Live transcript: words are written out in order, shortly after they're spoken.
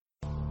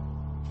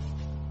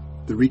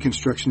the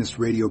Reconstructionist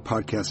Radio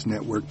Podcast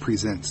Network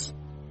presents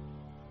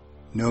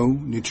No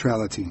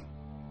Neutrality,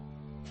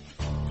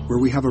 where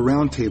we have a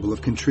roundtable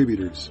of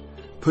contributors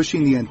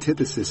pushing the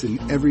antithesis in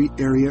every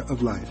area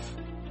of life.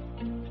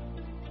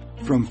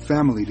 From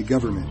family to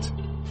government,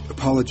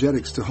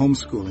 apologetics to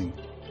homeschooling,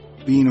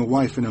 being a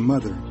wife and a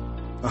mother,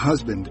 a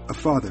husband, a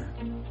father,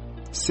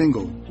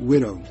 single,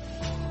 widow,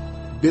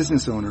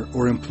 business owner,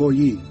 or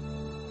employee.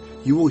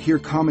 You will hear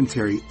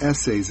commentary,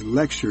 essays,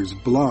 lectures,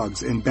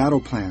 blogs, and battle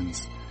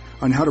plans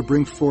on how to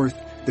bring forth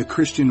the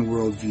Christian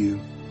worldview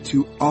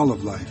to all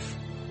of life.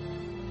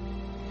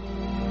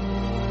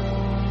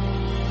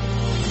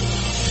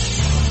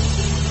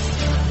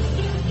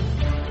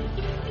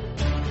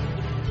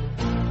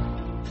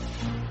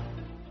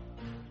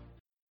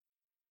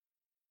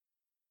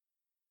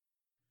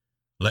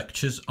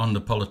 Lectures on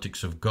the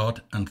Politics of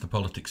God and the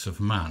Politics of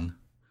Man,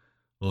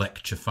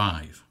 Lecture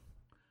 5.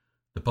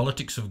 The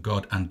Politics of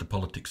God and the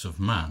Politics of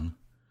Man,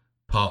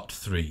 Part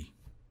 3.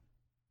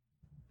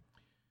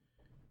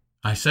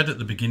 I said at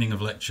the beginning of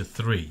Lecture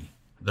 3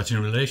 that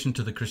in relation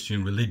to the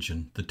Christian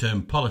religion, the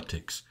term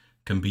politics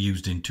can be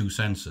used in two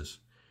senses,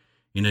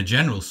 in a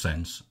general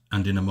sense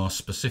and in a more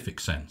specific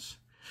sense,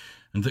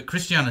 and that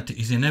Christianity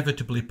is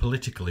inevitably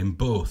political in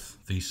both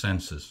these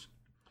senses.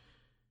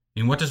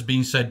 In what has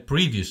been said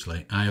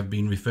previously, I have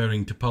been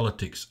referring to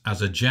politics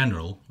as a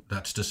general,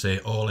 that's to say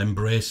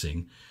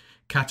all-embracing,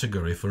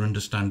 category for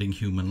understanding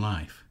human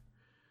life.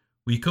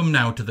 We come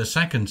now to the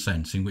second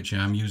sense in which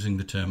I am using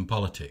the term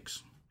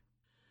politics.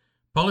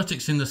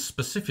 Politics in the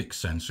specific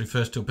sense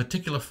refers to a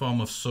particular form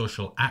of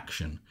social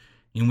action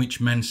in which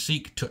men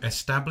seek to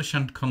establish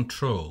and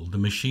control the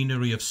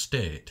machinery of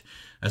state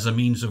as a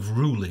means of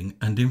ruling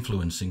and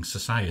influencing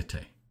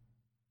society.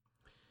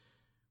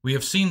 We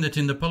have seen that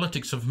in the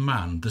politics of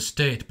man, the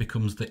state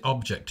becomes the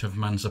object of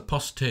man's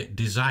apostate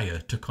desire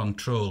to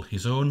control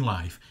his own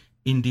life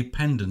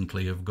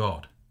independently of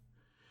God.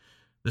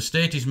 The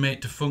state is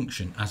made to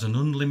function as an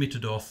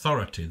unlimited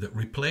authority that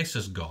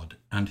replaces God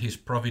and his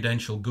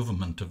providential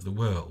government of the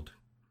world.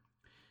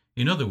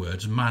 In other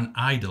words, man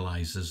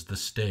idolizes the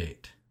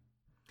state.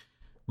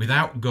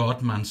 Without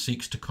God, man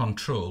seeks to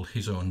control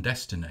his own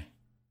destiny.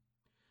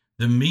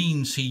 The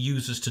means he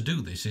uses to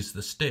do this is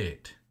the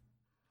state.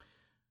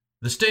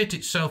 The state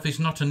itself is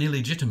not an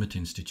illegitimate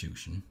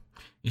institution.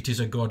 It is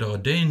a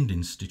God-ordained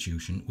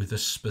institution with a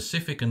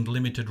specific and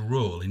limited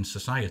role in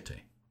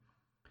society.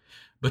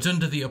 But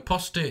under the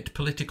apostate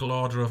political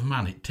order of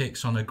man, it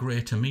takes on a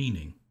greater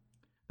meaning.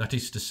 That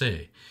is to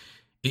say,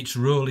 its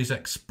role is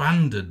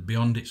expanded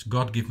beyond its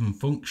God-given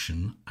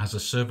function as a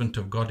servant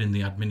of God in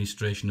the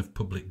administration of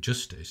public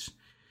justice,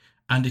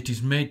 and it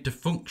is made to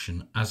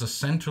function as a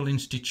central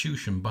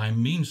institution by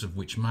means of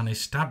which man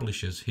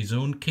establishes his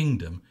own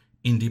kingdom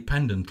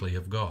independently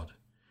of God.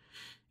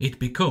 It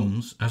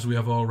becomes, as we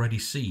have already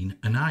seen,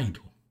 an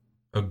idol,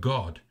 a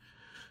god,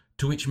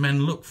 to which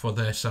men look for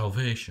their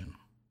salvation.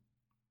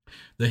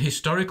 The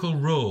historical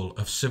role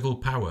of civil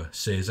power,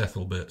 says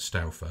Ethelbert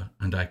Stauffer,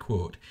 and I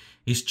quote,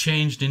 is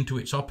changed into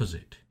its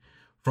opposite.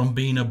 From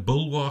being a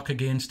bulwark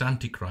against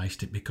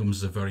Antichrist, it becomes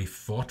the very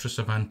fortress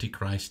of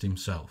Antichrist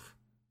himself.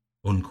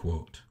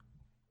 Unquote.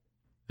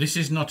 This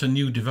is not a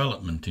new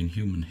development in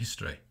human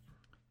history.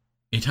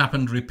 It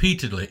happened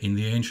repeatedly in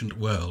the ancient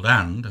world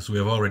and, as we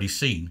have already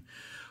seen,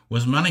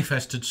 was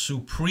manifested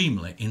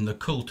supremely in the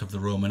cult of the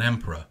Roman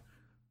Emperor,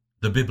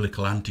 the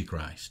biblical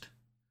Antichrist.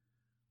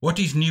 What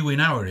is new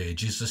in our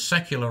age is the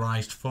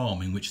secularized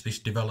form in which this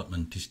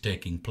development is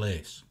taking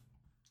place.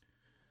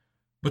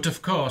 But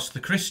of course, the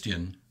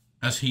Christian,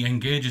 as he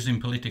engages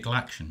in political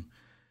action,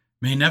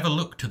 may never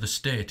look to the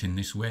state in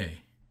this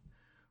way.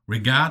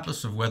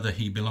 Regardless of whether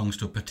he belongs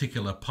to a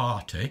particular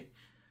party,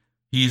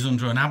 he is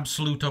under an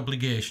absolute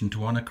obligation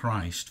to honour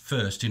Christ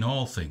first in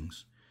all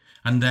things,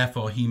 and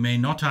therefore he may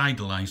not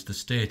idolize the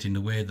state in the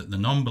way that the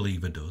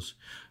non-believer does,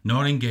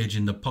 nor engage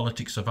in the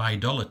politics of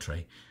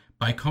idolatry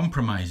by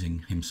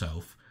compromising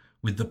himself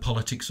with the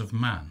politics of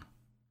man.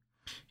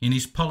 In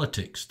his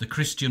politics, the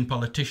Christian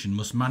politician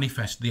must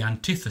manifest the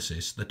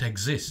antithesis that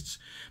exists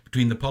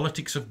between the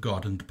politics of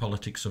God and the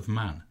politics of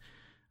man,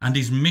 and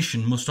his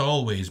mission must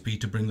always be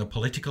to bring the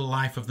political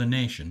life of the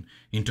nation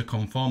into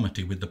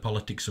conformity with the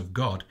politics of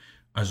God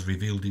as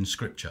revealed in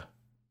Scripture.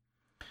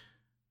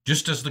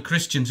 Just as the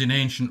Christians in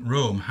ancient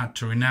Rome had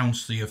to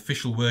renounce the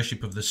official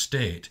worship of the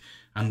state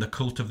and the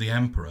cult of the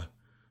emperor,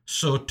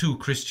 so too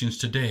Christians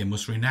today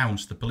must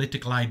renounce the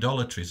political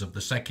idolatries of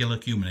the secular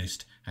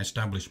humanist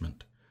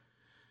establishment.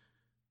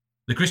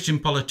 The Christian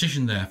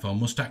politician, therefore,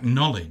 must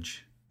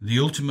acknowledge the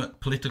ultimate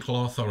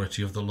political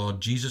authority of the Lord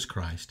Jesus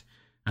Christ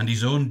and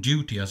his own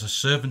duty as a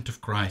servant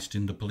of Christ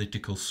in the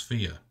political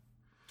sphere.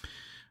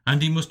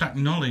 And he must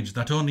acknowledge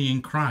that only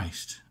in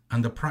Christ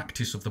and the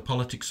practice of the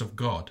politics of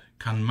God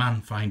can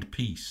man find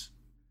peace.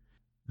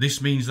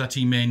 This means that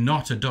he may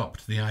not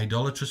adopt the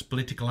idolatrous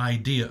political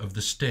idea of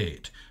the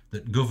state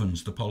that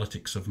governs the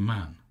politics of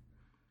man.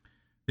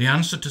 The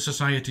answer to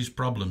society's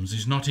problems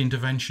is not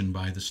intervention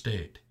by the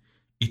state.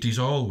 It is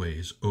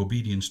always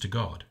obedience to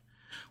God,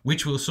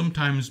 which will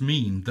sometimes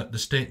mean that the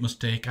state must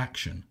take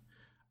action,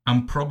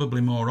 and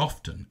probably more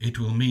often it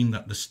will mean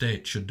that the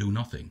state should do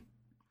nothing.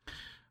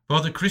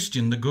 For the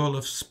Christian, the goal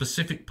of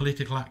specific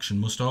political action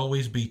must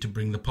always be to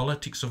bring the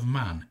politics of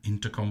man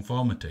into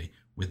conformity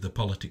with the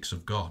politics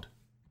of God.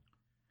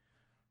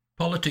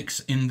 Politics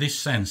in this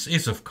sense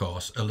is, of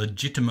course, a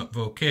legitimate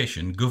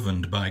vocation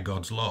governed by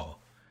God's law.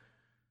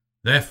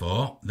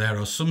 Therefore, there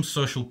are some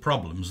social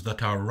problems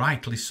that are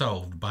rightly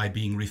solved by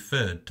being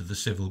referred to the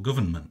civil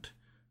government,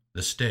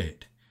 the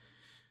state.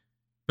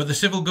 But the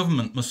civil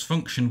government must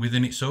function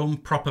within its own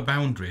proper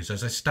boundaries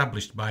as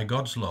established by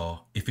God's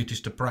law if it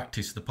is to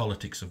practice the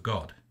politics of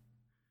God.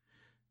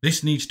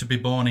 This needs to be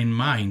borne in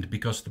mind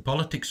because the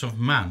politics of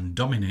man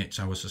dominates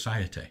our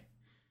society.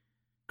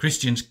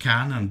 Christians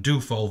can and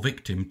do fall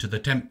victim to the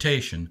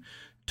temptation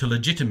to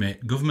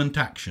legitimate government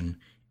action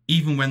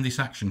even when this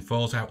action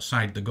falls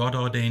outside the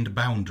God-ordained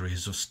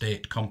boundaries of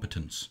state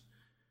competence.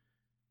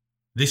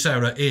 This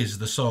error is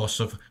the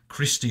source of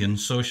Christian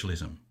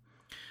socialism,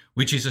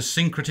 which is a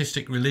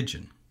syncretistic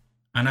religion,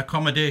 an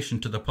accommodation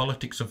to the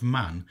politics of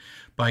man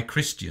by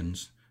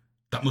Christians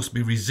that must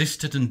be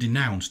resisted and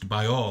denounced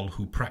by all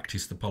who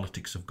practice the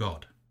politics of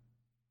God.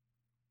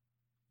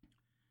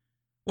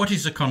 What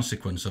is the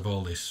consequence of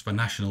all this for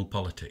national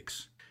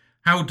politics?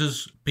 How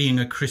does being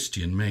a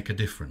Christian make a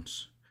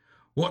difference?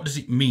 What does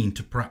it mean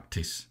to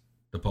practice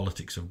the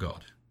politics of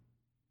God?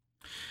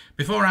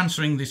 Before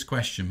answering this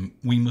question,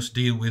 we must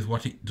deal with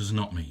what it does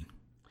not mean.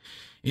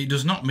 It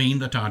does not mean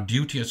that our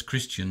duty as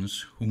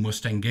Christians who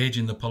must engage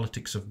in the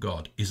politics of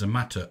God is a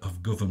matter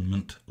of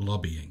government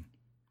lobbying.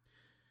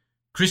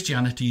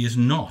 Christianity is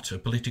not a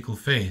political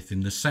faith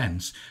in the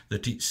sense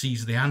that it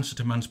sees the answer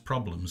to man's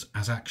problems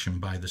as action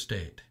by the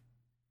state.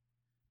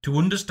 To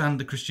understand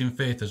the Christian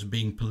faith as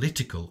being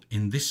political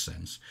in this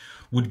sense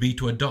would be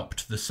to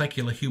adopt the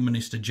secular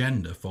humanist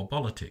agenda for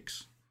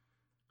politics.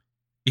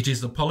 It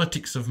is the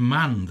politics of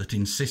man that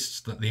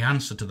insists that the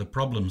answer to the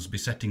problems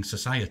besetting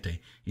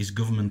society is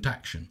government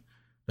action,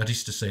 that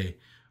is to say,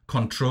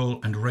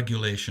 control and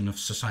regulation of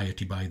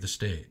society by the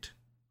state.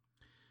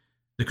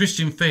 The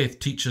Christian faith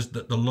teaches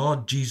that the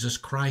Lord Jesus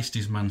Christ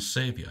is man's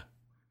saviour,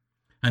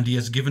 and he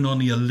has given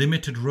only a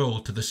limited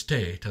role to the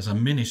state as a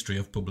ministry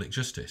of public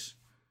justice.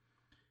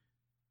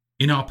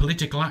 In our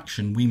political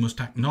action, we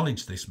must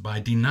acknowledge this by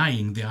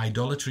denying the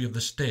idolatry of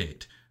the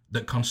state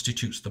that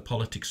constitutes the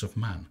politics of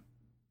man.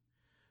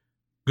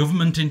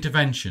 Government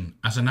intervention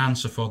as an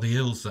answer for the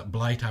ills that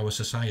blight our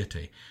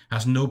society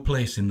has no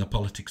place in the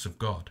politics of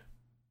God.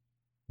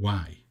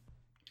 Why?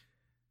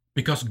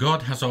 Because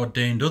God has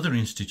ordained other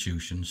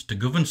institutions to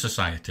govern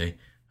society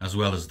as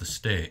well as the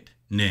state,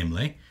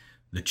 namely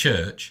the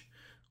Church,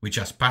 which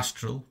has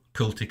pastoral,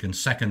 cultic and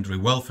secondary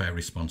welfare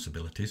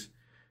responsibilities,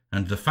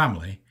 and the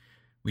family,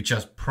 which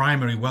has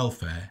primary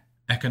welfare,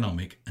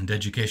 economic and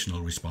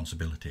educational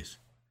responsibilities.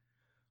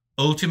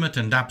 Ultimate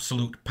and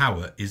absolute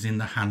power is in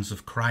the hands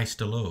of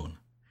Christ alone.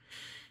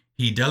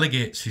 He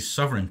delegates his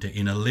sovereignty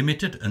in a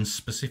limited and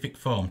specific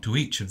form to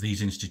each of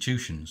these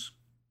institutions.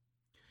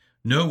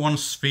 No one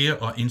sphere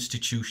or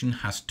institution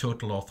has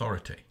total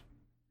authority.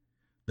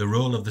 The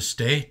role of the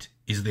state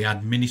is the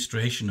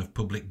administration of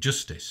public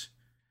justice.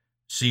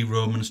 See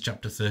Romans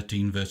chapter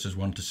 13 verses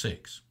 1 to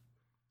 6.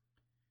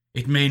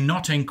 It may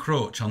not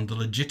encroach on the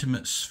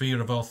legitimate sphere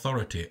of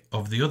authority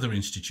of the other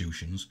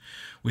institutions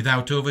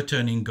without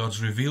overturning God's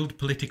revealed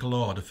political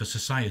order for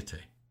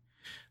society.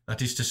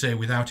 That is to say,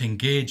 without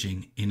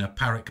engaging in a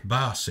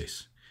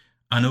parakbasis,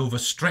 an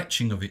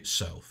overstretching of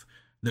itself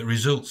that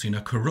results in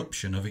a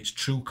corruption of its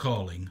true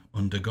calling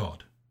under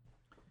God.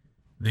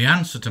 The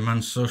answer to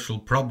man's social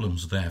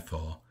problems,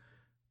 therefore,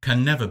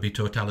 can never be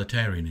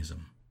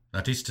totalitarianism,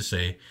 that is to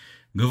say,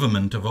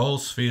 government of all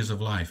spheres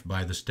of life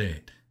by the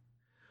state.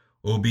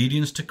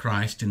 Obedience to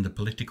Christ in the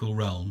political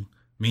realm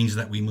means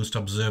that we must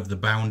observe the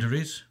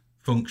boundaries,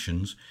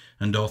 functions,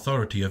 and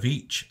authority of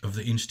each of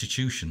the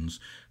institutions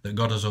that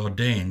God has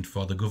ordained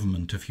for the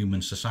government of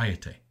human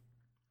society.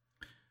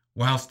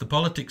 Whilst the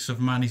politics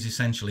of man is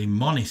essentially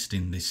monist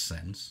in this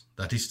sense,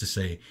 that is to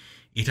say,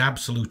 it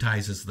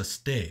absolutizes the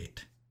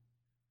state,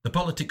 the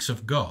politics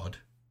of God,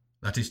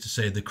 that is to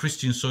say, the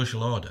Christian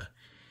social order,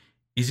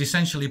 is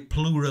essentially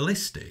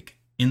pluralistic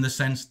in the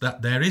sense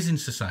that there is in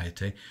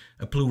society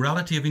a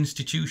plurality of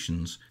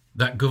institutions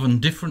that govern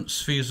different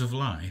spheres of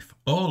life,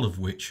 all of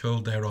which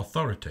hold their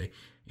authority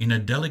in a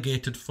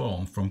delegated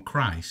form from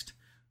Christ,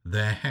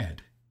 their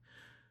head.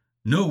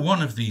 No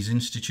one of these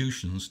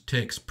institutions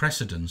takes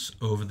precedence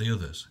over the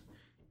others.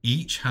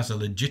 Each has a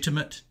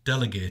legitimate,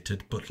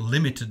 delegated, but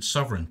limited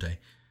sovereignty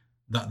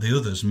that the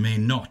others may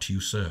not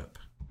usurp.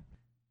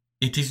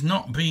 It is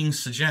not being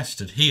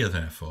suggested here,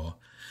 therefore,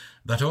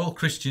 that all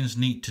Christians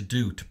need to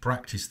do to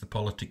practice the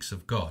politics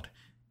of God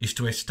is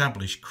to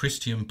establish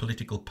Christian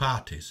political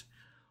parties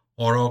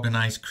or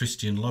organise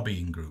Christian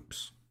lobbying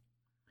groups.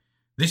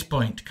 This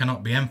point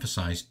cannot be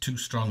emphasised too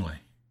strongly.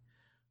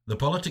 The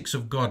politics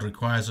of God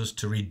requires us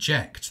to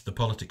reject the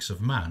politics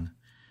of man,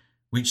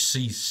 which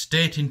sees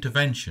state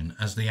intervention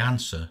as the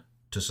answer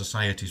to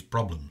society's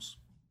problems.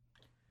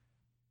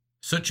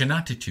 Such an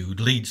attitude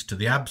leads to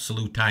the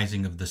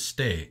absolutizing of the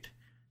state,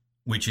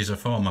 which is a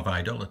form of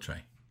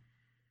idolatry.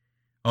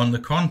 On the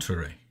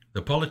contrary,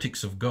 the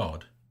politics of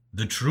God,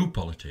 the true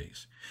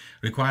politics,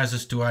 requires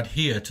us to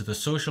adhere to the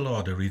social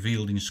order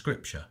revealed in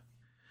Scripture,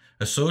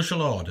 a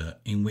social order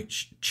in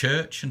which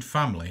church and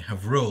family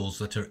have roles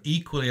that are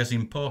equally as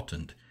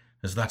important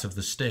as that of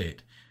the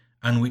state,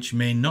 and which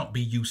may not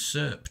be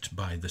usurped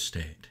by the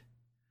state.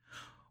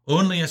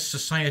 Only as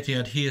society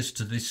adheres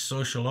to this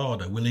social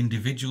order will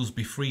individuals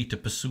be free to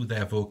pursue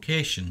their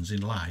vocations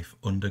in life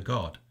under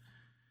God.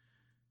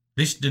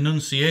 This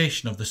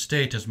denunciation of the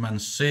state as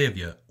man's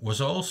saviour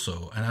was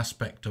also an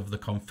aspect of the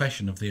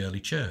confession of the early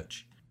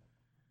church.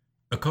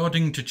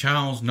 According to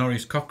Charles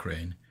Norris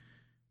Cochrane,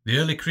 the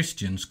early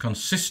Christians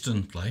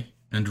consistently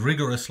and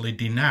rigorously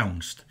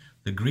denounced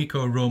the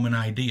Greco-Roman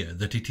idea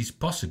that it is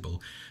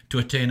possible to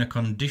attain a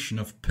condition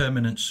of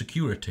permanent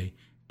security,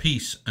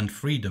 peace and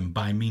freedom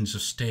by means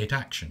of state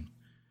action.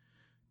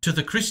 To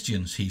the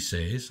Christians, he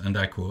says, and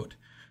I quote,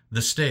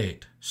 "The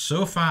state,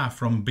 so far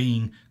from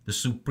being the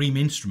supreme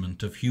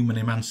instrument of human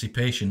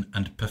emancipation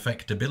and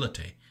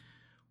perfectibility,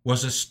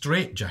 was a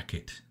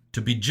straitjacket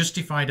to be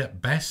justified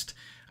at best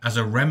as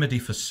a remedy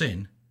for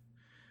sin.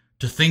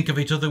 To think of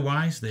it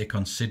otherwise they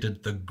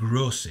considered the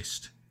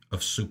grossest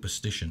of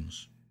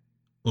superstitions."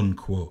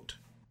 Unquote.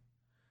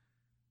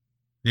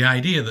 The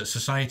idea that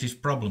society's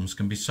problems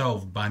can be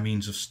solved by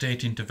means of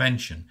state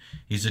intervention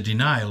is a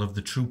denial of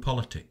the true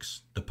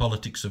politics, the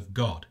politics of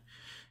God,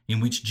 in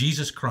which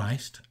Jesus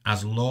Christ,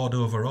 as Lord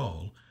over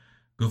all,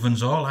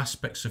 governs all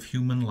aspects of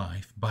human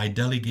life by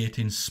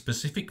delegating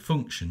specific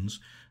functions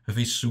of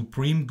his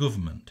supreme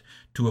government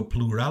to a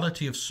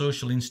plurality of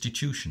social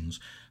institutions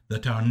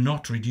that are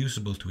not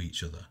reducible to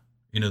each other,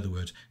 in other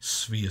words,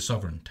 sphere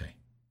sovereignty.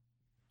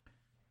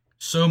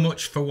 So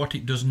much for what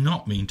it does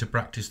not mean to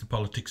practice the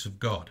politics of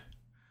God.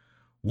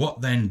 What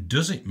then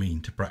does it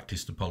mean to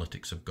practice the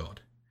politics of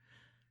God?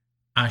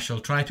 I shall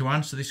try to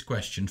answer this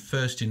question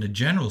first in a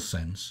general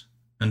sense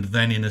and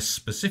then in a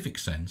specific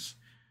sense,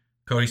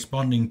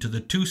 corresponding to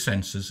the two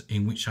senses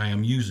in which I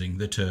am using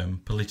the term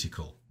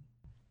political.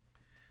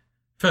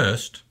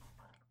 First,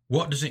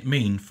 what does it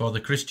mean for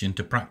the Christian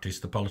to practice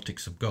the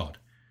politics of God?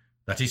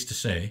 That is to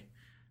say,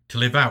 to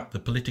live out the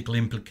political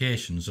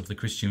implications of the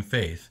Christian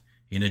faith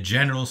in a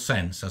general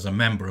sense as a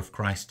member of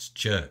Christ's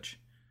church.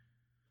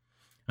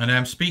 And I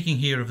am speaking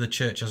here of the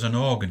church as an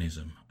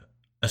organism,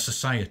 a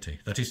society,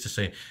 that is to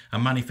say, a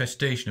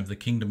manifestation of the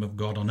kingdom of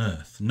God on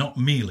earth, not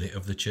merely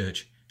of the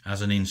church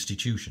as an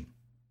institution.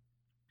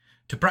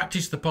 To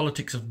practice the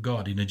politics of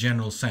God in a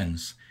general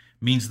sense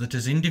means that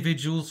as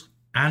individuals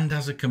and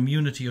as a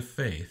community of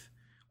faith,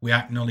 we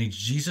acknowledge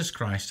Jesus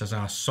Christ as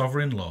our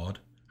sovereign Lord,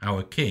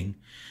 our King,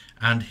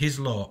 and his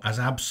law as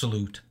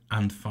absolute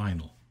and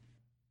final.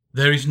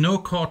 There is no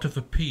court of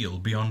appeal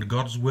beyond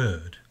God's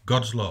word,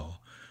 God's law,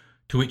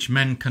 to which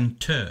men can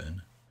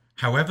turn,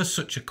 however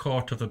such a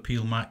court of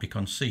appeal might be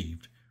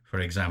conceived, for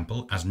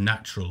example, as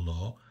natural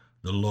law,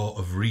 the law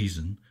of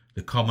reason,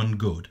 the common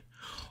good,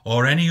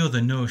 or any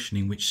other notion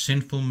in which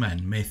sinful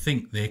men may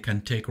think they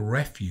can take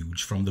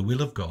refuge from the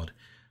will of God,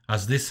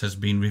 as this has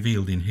been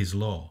revealed in his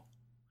law.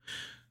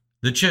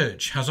 The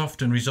Church has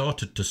often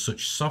resorted to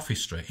such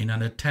sophistry in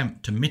an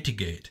attempt to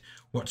mitigate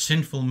what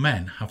sinful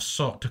men have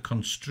sought to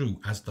construe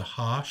as the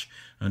harsh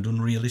and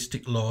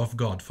unrealistic law of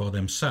God for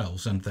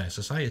themselves and their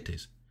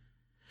societies.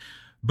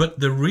 But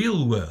the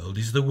real world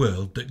is the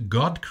world that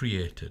God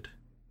created,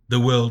 the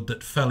world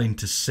that fell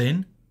into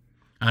sin,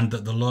 and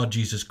that the Lord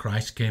Jesus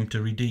Christ came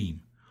to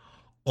redeem.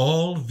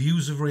 All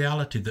views of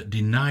reality that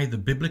deny the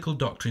biblical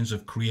doctrines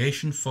of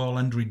creation, fall,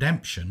 and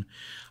redemption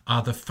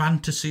are the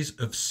fantasies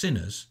of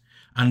sinners,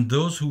 and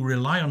those who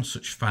rely on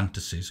such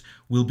fantasies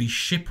will be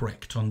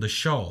shipwrecked on the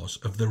shores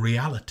of the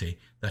reality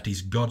that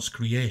is God's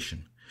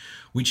creation,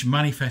 which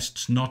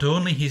manifests not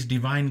only his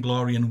divine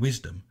glory and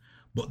wisdom,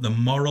 but the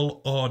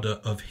moral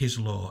order of his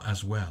law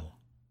as well.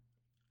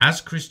 As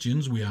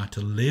Christians, we are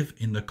to live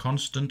in the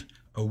constant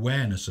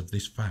awareness of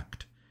this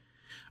fact.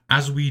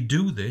 As we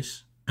do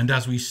this, and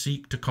as we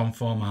seek to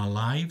conform our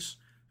lives,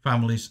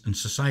 families, and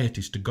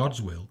societies to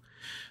God's will,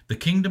 the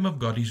kingdom of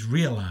God is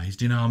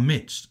realized in our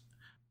midst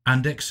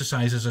and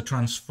exercises a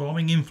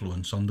transforming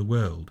influence on the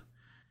world.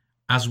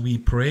 As we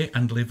pray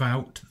and live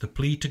out the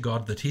plea to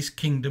God that his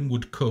kingdom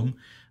would come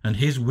and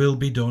his will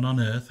be done on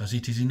earth as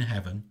it is in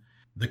heaven,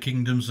 the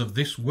kingdoms of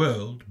this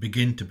world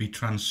begin to be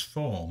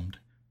transformed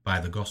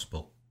by the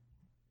gospel.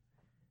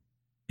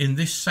 In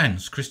this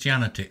sense,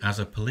 Christianity as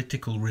a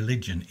political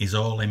religion is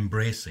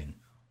all-embracing,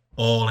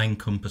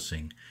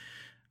 all-encompassing.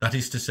 That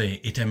is to say,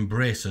 it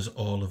embraces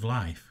all of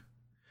life.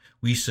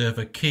 We serve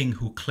a king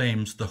who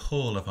claims the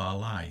whole of our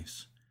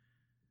lives.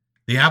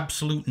 The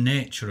absolute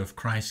nature of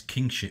Christ's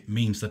kingship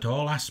means that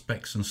all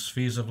aspects and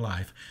spheres of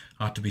life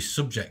are to be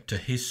subject to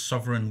his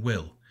sovereign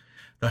will,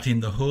 that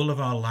in the whole of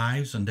our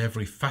lives and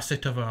every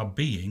facet of our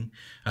being,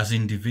 as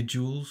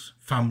individuals,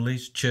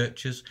 families,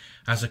 churches,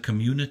 as a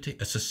community,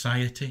 a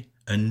society,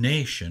 a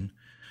nation,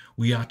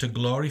 we are to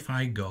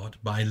glorify God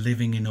by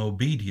living in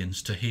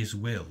obedience to his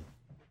will.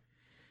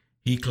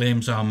 He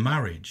claims our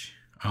marriage,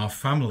 our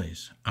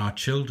families, our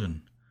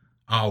children,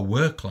 our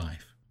work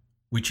life,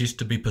 which is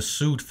to be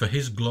pursued for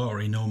his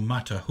glory no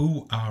matter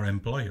who our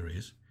employer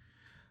is,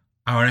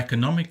 our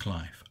economic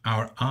life,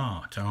 our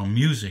art, our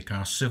music,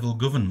 our civil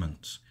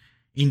governments,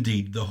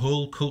 indeed the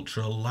whole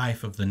cultural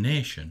life of the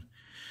nation,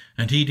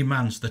 and he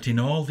demands that in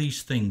all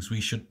these things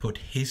we should put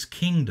his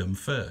kingdom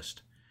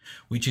first,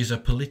 which is a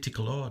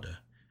political order,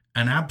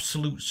 an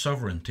absolute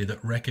sovereignty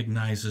that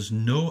recognizes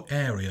no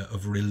area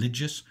of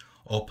religious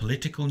or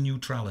political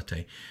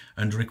neutrality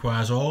and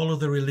requires all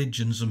other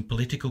religions and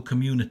political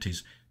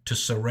communities to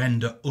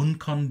surrender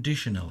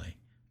unconditionally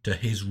to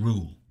his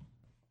rule.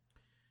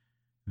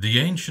 The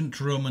ancient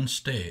Roman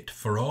state,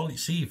 for all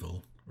its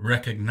evil,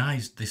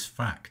 recognized this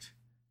fact,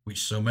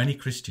 which so many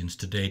Christians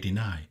today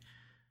deny,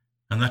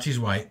 and that is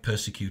why it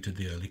persecuted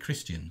the early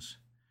Christians.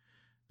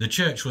 The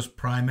church was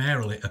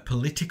primarily a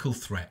political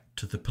threat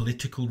to the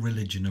political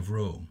religion of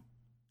Rome.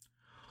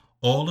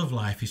 All of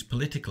life is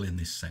political in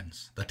this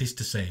sense, that is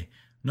to say,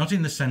 not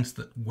in the sense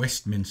that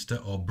Westminster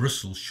or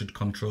Brussels should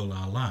control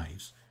our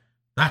lives.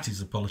 That is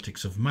the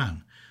politics of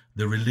man,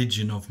 the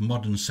religion of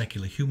modern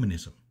secular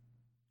humanism.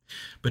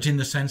 But in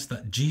the sense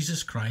that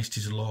Jesus Christ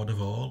is Lord of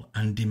all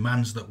and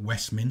demands that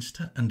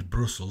Westminster and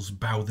Brussels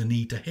bow the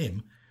knee to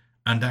him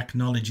and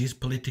acknowledge his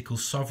political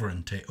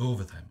sovereignty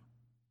over them.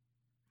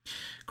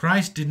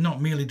 Christ did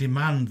not merely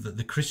demand that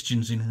the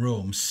Christians in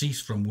Rome cease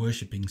from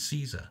worshipping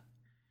Caesar.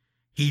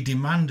 He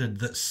demanded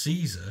that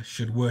Caesar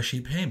should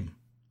worship him.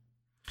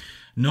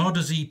 Nor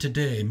does he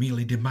today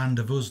merely demand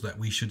of us that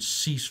we should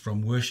cease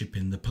from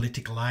worshipping the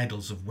political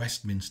idols of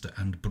Westminster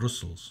and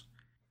Brussels.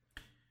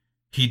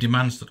 He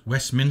demands that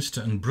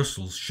Westminster and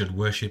Brussels should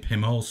worship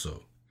him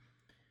also.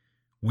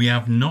 We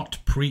have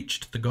not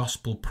preached the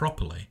gospel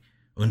properly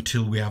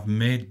until we have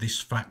made this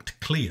fact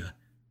clear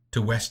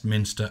to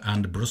Westminster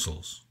and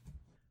Brussels.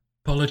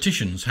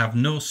 Politicians have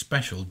no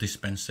special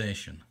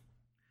dispensation.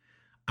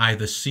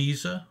 Either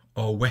Caesar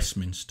or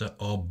Westminster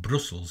or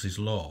Brussels is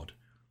Lord,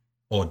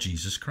 or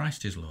Jesus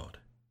Christ is Lord.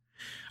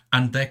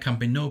 And there can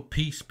be no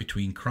peace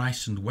between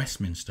Christ and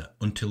Westminster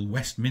until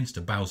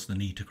Westminster bows the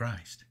knee to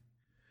Christ.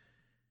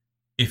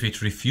 If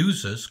it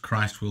refuses,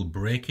 Christ will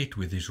break it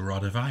with his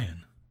rod of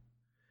iron.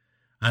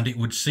 And it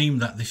would seem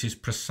that this is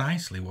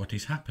precisely what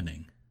is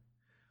happening.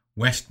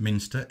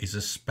 Westminster is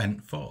a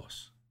spent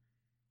force.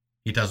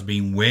 It has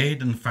been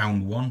weighed and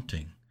found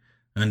wanting,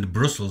 and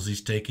Brussels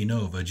is taking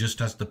over just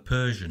as the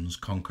Persians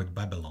conquered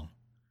Babylon.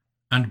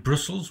 And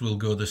Brussels will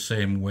go the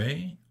same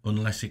way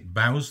unless it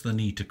bows the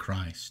knee to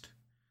Christ.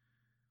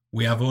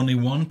 We have only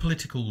one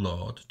political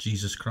Lord,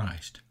 Jesus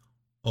Christ.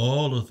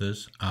 All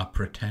others are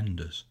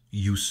pretenders,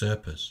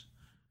 usurpers.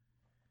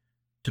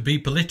 To be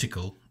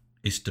political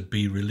is to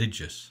be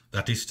religious,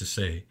 that is to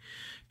say,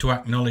 to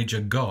acknowledge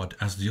a God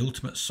as the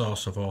ultimate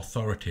source of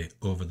authority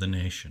over the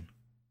nation.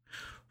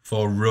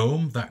 For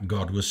Rome, that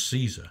God was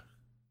Caesar.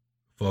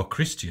 For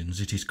Christians,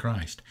 it is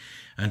Christ,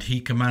 and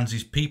he commands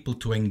his people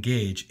to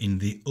engage in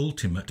the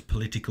ultimate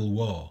political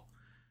war,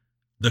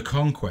 the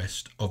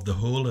conquest of the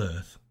whole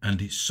earth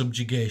and its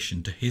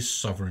subjugation to his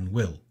sovereign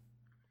will.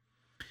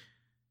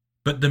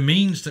 But the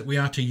means that we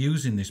are to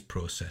use in this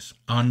process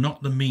are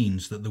not the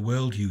means that the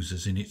world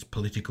uses in its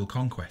political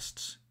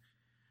conquests.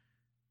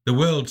 The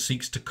world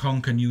seeks to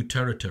conquer new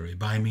territory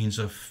by means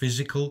of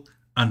physical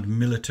and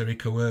military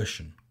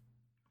coercion.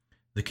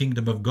 The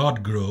kingdom of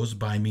God grows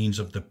by means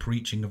of the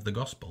preaching of the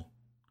gospel.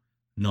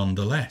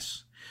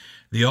 Nonetheless,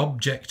 the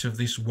object of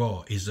this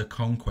war is the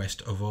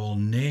conquest of all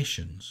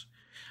nations,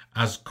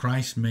 as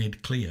Christ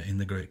made clear in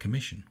the Great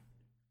Commission.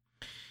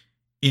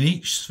 In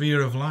each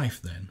sphere of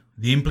life, then,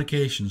 the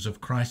implications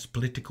of Christ's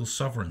political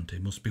sovereignty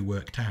must be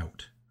worked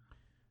out.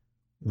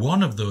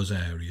 One of those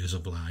areas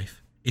of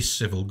life is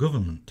civil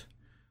government,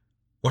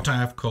 what I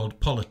have called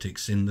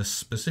politics in the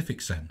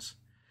specific sense.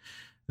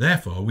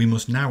 Therefore, we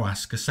must now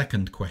ask a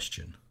second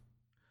question.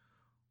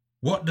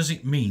 What does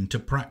it mean to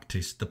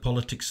practice the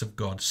politics of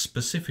God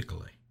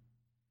specifically?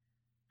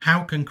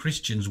 How can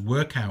Christians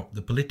work out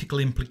the political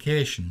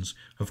implications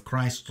of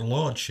Christ's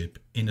lordship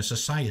in a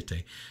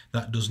society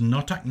that does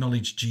not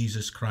acknowledge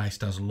Jesus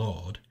Christ as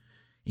Lord,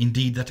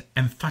 indeed that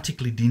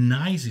emphatically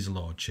denies his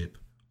lordship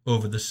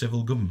over the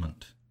civil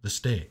government, the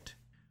state?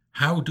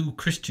 How do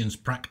Christians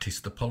practice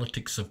the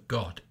politics of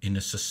God in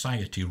a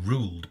society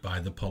ruled by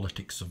the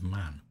politics of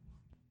man?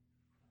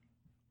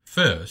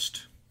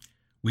 First,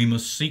 we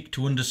must seek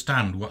to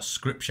understand what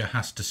Scripture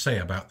has to say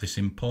about this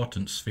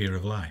important sphere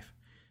of life,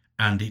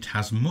 and it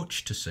has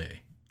much to say.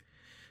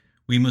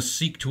 We must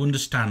seek to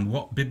understand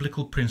what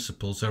biblical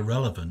principles are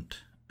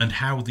relevant and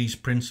how these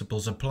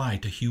principles apply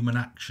to human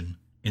action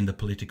in the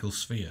political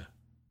sphere.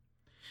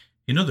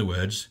 In other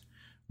words,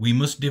 we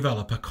must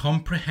develop a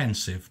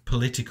comprehensive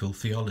political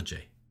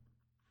theology.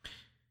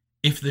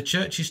 If the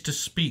church is to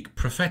speak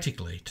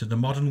prophetically to the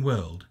modern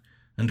world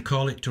and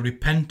call it to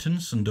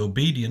repentance and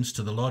obedience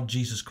to the Lord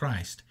Jesus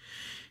Christ,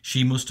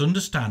 she must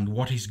understand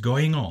what is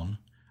going on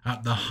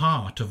at the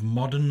heart of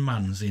modern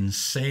man's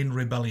insane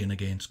rebellion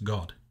against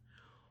God.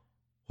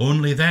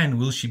 Only then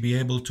will she be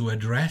able to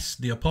address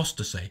the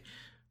apostasy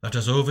that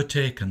has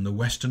overtaken the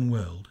Western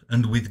world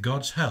and, with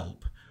God's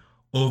help,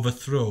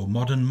 overthrow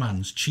modern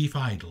man's chief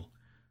idol,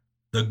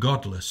 the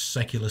godless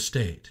secular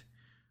state,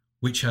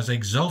 which has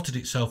exalted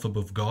itself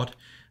above God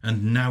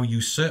and now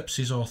usurps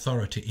his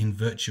authority in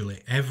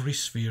virtually every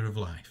sphere of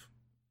life.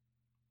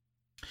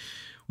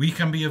 We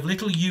can be of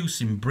little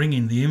use in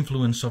bringing the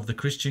influence of the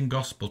Christian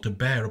gospel to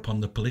bear upon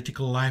the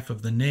political life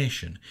of the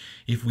nation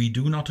if we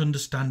do not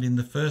understand in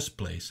the first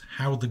place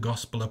how the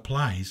gospel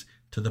applies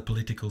to the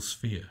political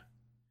sphere.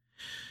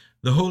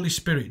 The Holy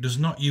Spirit does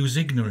not use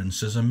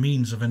ignorance as a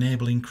means of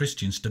enabling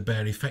Christians to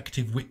bear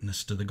effective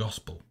witness to the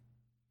gospel.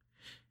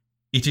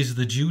 It is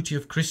the duty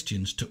of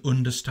Christians to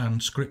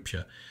understand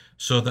Scripture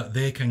so that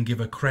they can give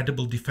a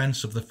credible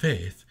defense of the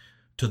faith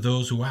to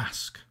those who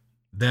ask,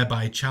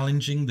 thereby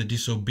challenging the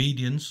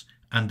disobedience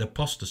and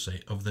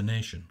apostasy of the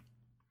nation.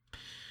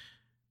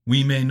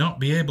 We may not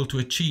be able to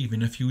achieve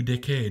in a few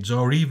decades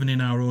or even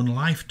in our own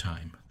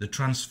lifetime the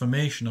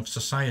transformation of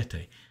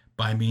society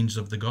by means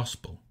of the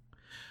gospel,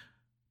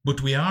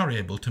 but we are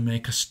able to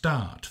make a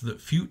start that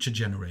future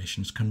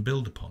generations can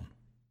build upon.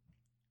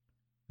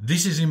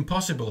 This is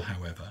impossible,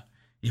 however,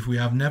 if we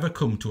have never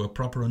come to a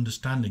proper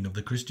understanding of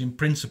the Christian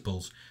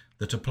principles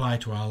that apply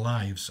to our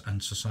lives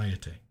and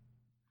society.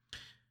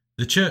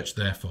 The Church,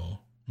 therefore,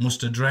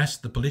 must address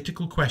the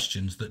political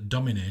questions that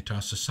dominate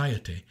our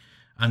society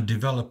and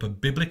develop a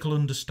biblical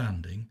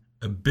understanding,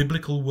 a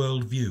biblical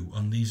worldview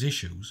on these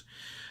issues,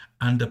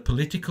 and a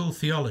political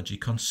theology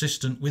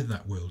consistent with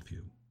that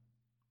worldview.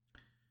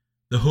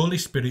 The Holy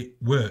Spirit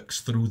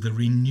works through the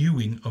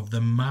renewing of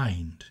the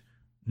mind,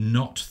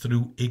 not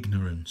through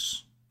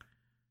ignorance.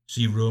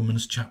 See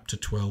Romans chapter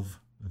 12,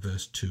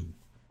 verse 2.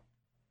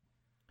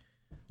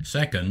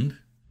 Second,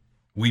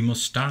 we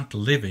must start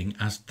living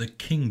as the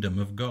kingdom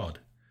of God.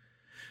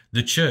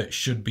 The church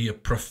should be a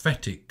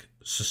prophetic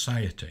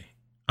society,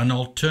 an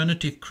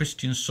alternative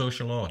Christian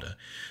social order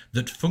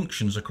that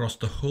functions across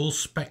the whole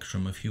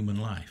spectrum of human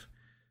life,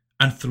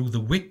 and through the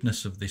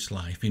witness of this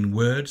life in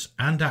words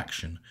and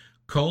action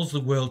calls the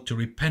world to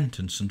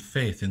repentance and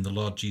faith in the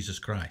Lord Jesus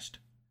Christ.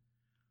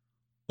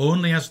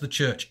 Only as the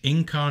church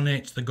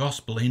incarnates the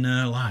gospel in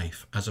her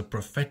life as a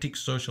prophetic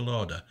social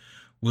order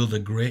will the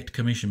Great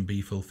Commission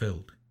be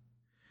fulfilled.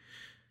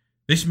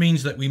 This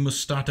means that we must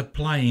start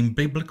applying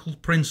biblical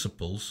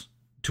principles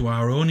to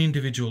our own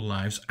individual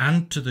lives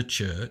and to the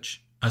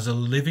church as a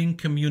living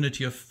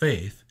community of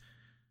faith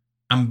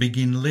and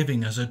begin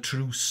living as a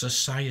true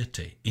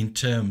society in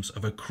terms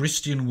of a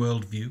Christian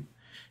worldview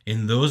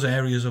in those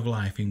areas of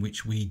life in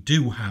which we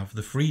do have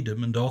the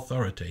freedom and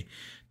authority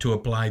to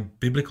apply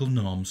biblical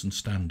norms and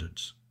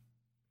standards.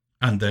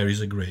 And there is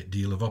a great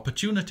deal of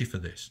opportunity for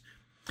this.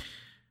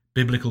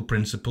 Biblical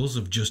principles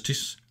of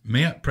justice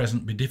may at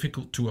present be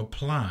difficult to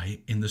apply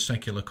in the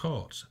secular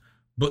courts,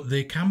 but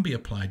they can be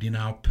applied in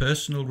our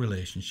personal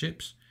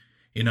relationships,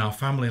 in our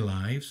family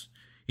lives,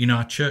 in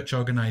our church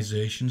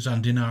organizations,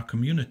 and in our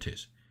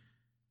communities.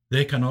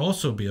 They can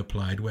also be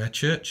applied where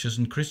churches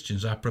and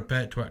Christians are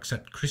prepared to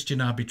accept Christian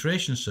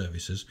arbitration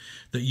services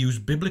that use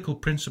biblical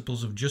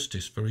principles of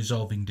justice for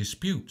resolving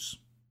disputes.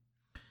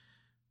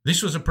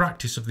 This was a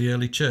practice of the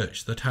early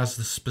church that has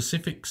the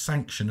specific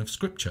sanction of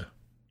Scripture.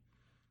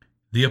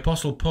 The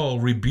Apostle Paul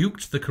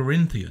rebuked the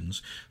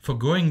Corinthians for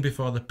going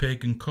before the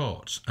pagan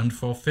courts and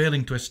for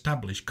failing to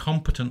establish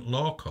competent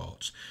law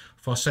courts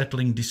for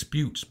settling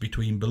disputes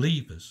between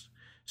believers.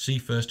 See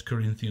 1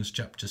 Corinthians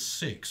chapter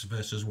 6,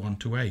 verses 1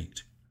 to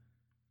 8.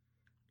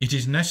 It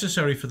is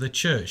necessary for the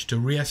church to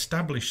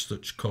re-establish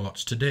such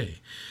courts today,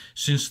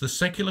 since the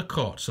secular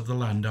courts of the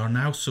land are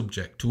now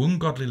subject to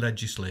ungodly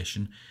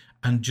legislation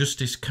and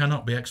justice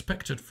cannot be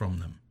expected from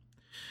them.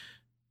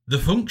 The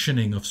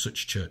functioning of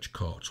such church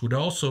courts would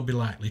also be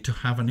likely to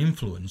have an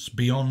influence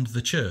beyond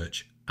the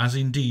church, as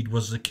indeed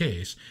was the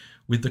case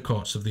with the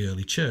courts of the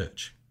early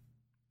church.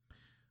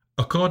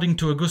 According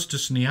to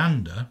Augustus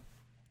Neander,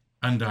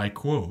 and I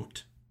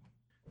quote,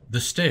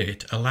 "The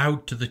state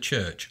allowed to the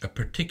church a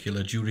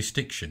particular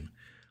jurisdiction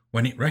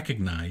when it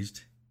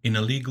recognized, in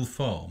a legal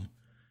form,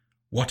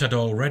 what had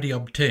already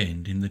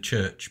obtained in the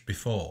church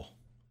before.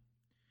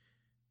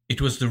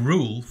 It was the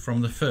rule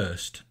from the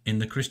first in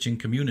the Christian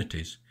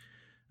communities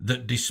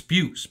that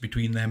disputes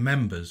between their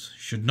members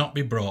should not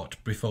be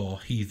brought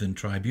before heathen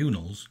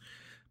tribunals,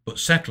 but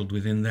settled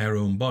within their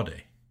own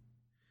body.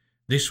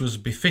 This was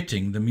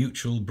befitting the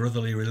mutual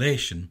brotherly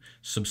relation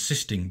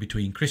subsisting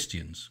between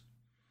Christians,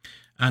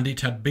 and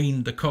it had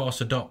been the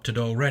course adopted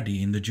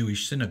already in the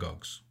Jewish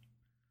synagogues.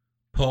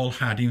 Paul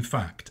had, in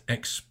fact,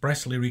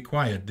 expressly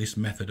required this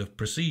method of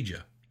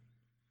procedure.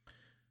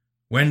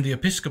 When the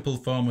episcopal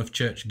form of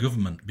church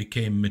government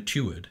became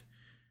matured,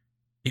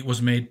 it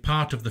was made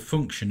part of the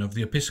function of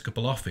the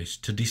episcopal office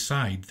to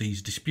decide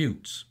these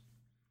disputes.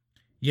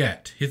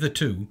 Yet,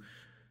 hitherto,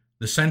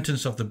 the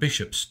sentence of the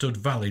bishop stood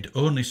valid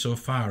only so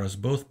far as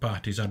both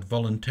parties had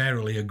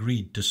voluntarily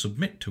agreed to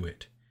submit to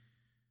it.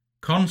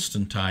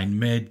 Constantine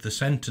made the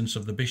sentence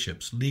of the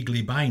bishops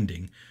legally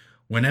binding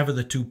whenever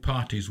the two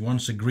parties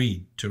once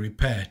agreed to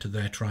repair to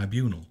their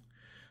tribunal,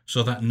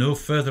 so that no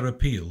further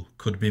appeal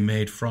could be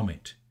made from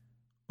it.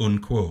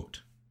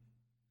 unquote.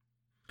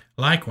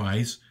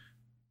 Likewise,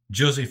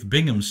 Joseph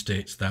Bingham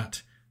states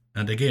that,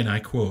 and again I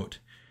quote,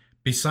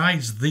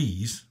 besides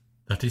these,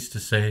 that is to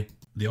say,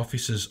 the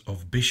offices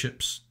of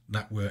bishops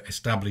that were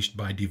established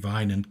by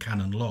divine and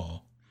canon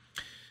law,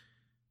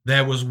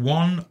 there was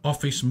one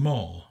office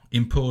more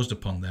imposed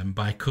upon them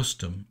by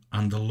custom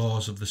and the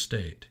laws of the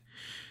state,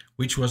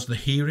 which was the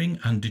hearing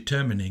and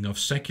determining of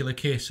secular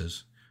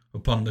cases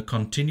upon the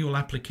continual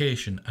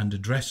application and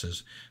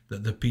addresses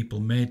that the people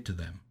made to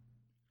them.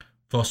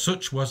 For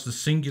such was the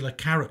singular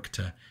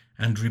character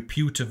and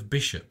repute of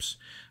bishops,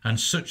 and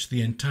such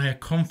the entire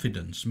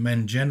confidence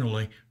men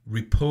generally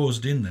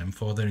reposed in them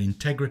for their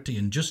integrity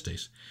and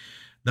justice,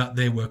 that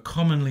they were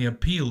commonly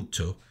appealed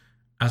to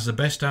as the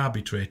best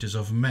arbitrators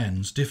of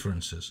men's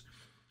differences,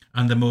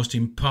 and the most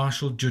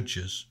impartial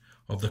judges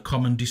of the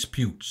common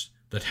disputes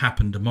that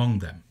happened among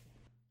them.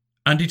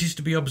 And it is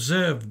to be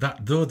observed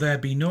that though there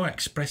be no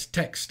express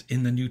text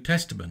in the New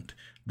Testament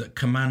that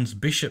commands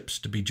bishops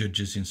to be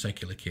judges in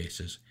secular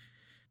cases,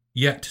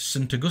 yet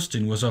St.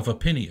 Augustine was of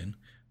opinion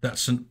that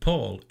St.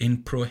 Paul,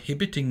 in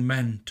prohibiting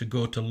men to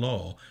go to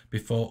law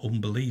before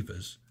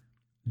unbelievers,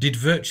 did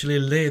virtually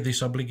lay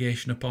this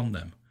obligation upon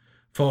them.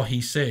 For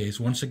he says,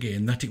 once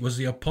again, that it was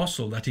the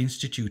apostle that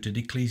instituted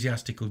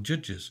ecclesiastical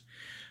judges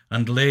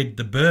and laid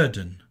the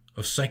burden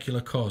of secular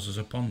causes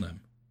upon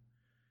them,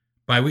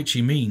 by which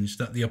he means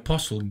that the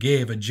apostle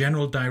gave a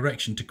general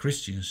direction to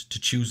Christians to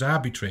choose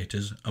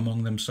arbitrators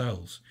among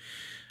themselves,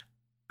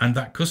 and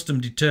that custom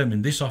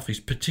determined this office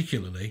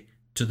particularly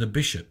to the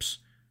bishops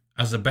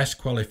as the best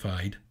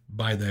qualified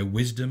by their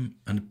wisdom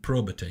and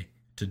probity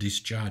to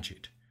discharge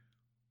it.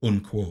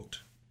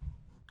 Unquote.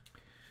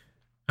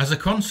 As a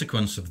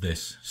consequence of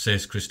this,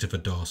 says Christopher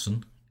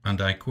Dawson,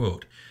 and I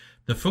quote,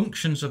 the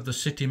functions of the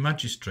city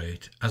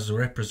magistrate as the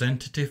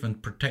representative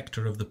and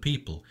protector of the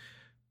people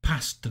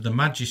passed to the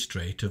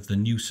magistrate of the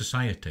new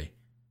society,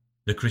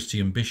 the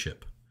Christian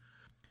bishop.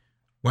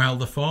 While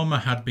the former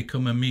had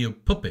become a mere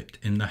puppet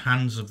in the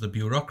hands of the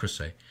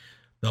bureaucracy,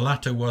 the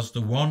latter was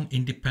the one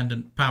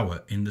independent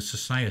power in the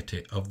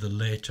society of the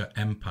later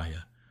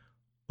empire.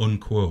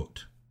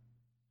 Unquote.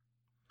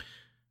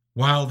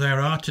 While there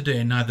are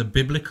today neither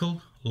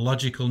biblical,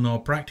 logical nor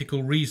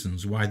practical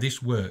reasons why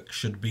this work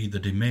should be the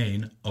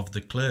domain of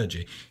the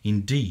clergy,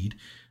 indeed,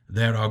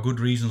 there are good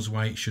reasons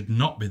why it should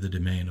not be the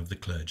domain of the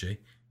clergy,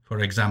 for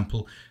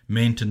example,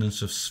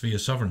 maintenance of sphere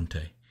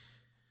sovereignty.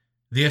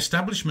 The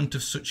establishment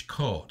of such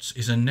courts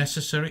is a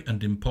necessary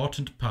and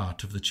important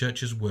part of the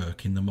Church's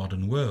work in the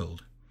modern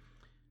world.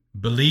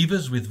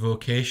 Believers with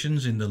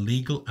vocations in the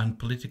legal and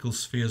political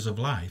spheres of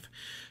life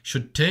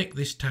should take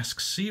this task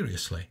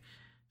seriously,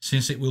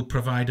 since it will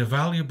provide a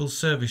valuable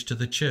service to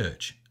the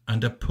Church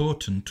and a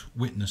potent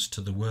witness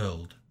to the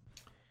world.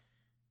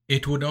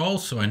 It would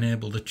also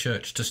enable the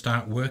Church to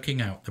start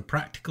working out the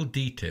practical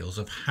details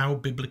of how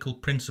biblical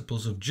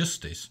principles of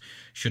justice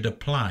should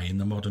apply in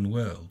the modern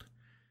world.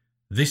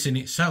 This in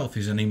itself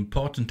is an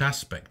important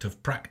aspect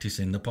of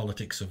practicing the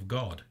politics of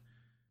God.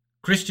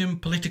 Christian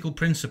political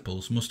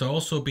principles must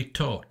also be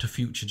taught to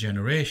future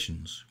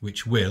generations,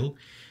 which will,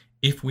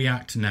 if we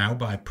act now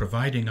by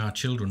providing our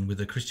children with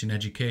a Christian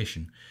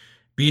education,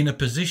 be in a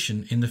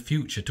position in the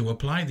future to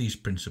apply these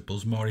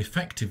principles more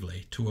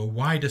effectively to a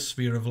wider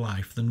sphere of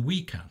life than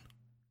we can.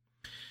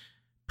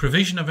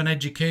 Provision of an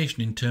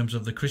education in terms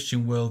of the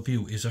Christian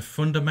worldview is a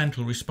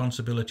fundamental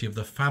responsibility of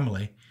the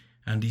family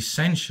and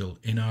essential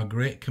in our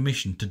Great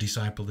Commission to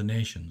disciple the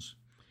nations.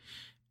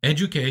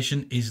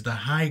 Education is the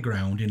high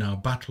ground in our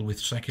battle with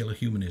secular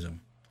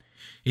humanism.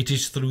 It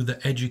is through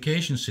the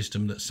education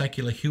system that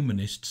secular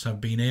humanists have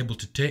been able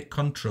to take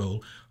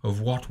control of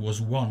what was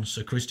once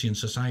a Christian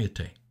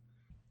society.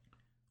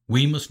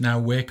 We must now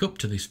wake up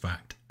to this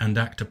fact and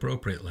act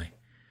appropriately.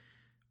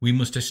 We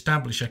must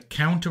establish a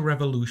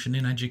counter-revolution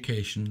in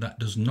education that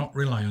does not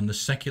rely on the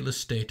secular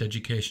state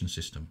education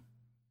system.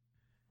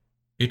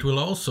 It will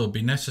also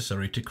be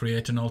necessary to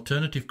create an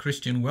alternative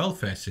Christian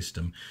welfare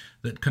system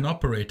that can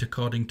operate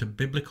according to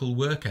biblical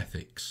work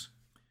ethics.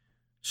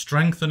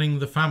 Strengthening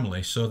the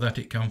family so that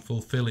it can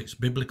fulfill its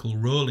biblical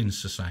role in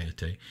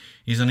society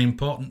is an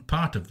important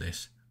part of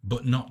this,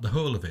 but not the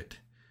whole of it.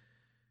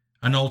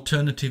 An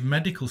alternative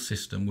medical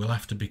system will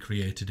have to be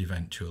created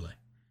eventually.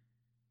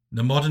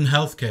 The modern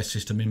healthcare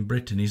system in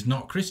Britain is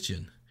not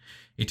Christian.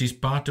 It is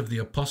part of the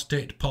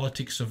apostate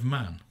politics of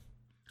man.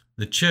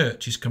 The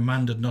Church is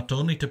commanded not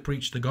only to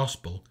preach the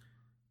gospel,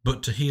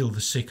 but to heal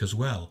the sick as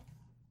well.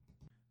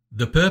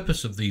 The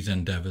purpose of these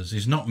endeavours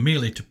is not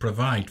merely to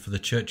provide for the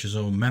Church's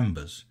own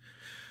members,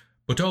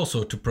 but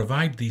also to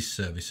provide these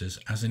services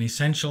as an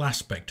essential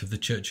aspect of the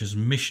Church's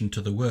mission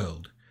to the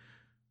world,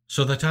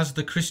 so that as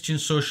the Christian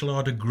social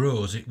order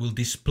grows, it will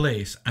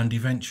displace and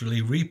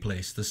eventually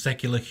replace the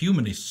secular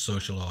humanist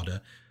social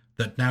order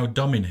that now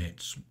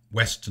dominates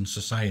Western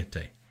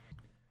society.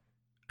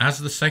 As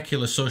the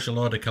secular social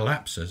order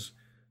collapses,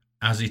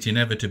 as it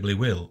inevitably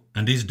will,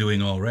 and is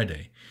doing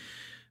already,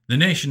 the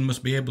nation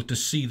must be able to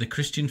see the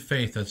Christian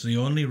faith as the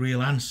only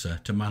real answer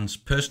to man's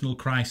personal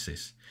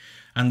crisis,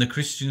 and the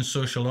Christian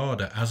social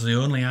order as the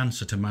only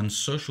answer to man's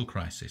social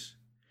crisis.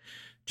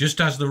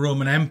 Just as the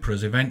Roman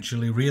emperors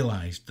eventually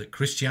realized that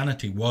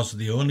Christianity was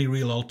the only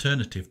real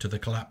alternative to the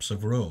collapse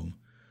of Rome,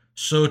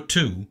 so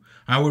too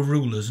our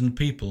rulers and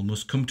people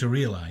must come to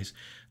realize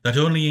that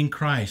only in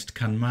Christ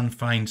can man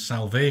find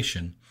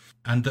salvation,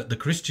 and that the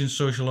Christian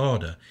social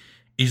order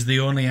is the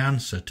only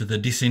answer to the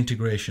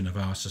disintegration of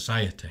our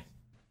society.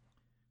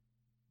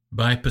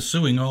 By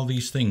pursuing all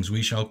these things,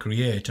 we shall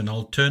create an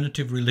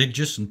alternative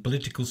religious and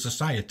political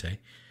society,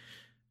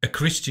 a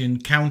Christian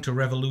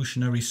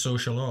counter-revolutionary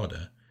social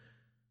order,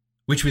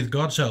 which with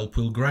God's help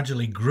will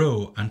gradually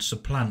grow and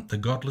supplant the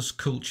godless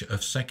culture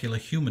of secular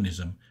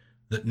humanism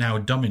that now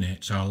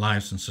dominates our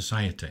lives and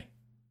society.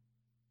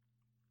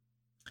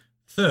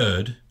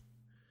 Third,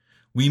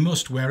 we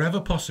must, wherever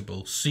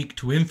possible, seek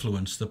to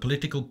influence the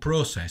political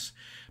process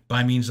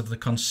by means of the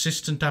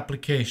consistent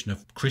application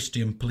of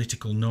Christian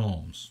political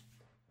norms.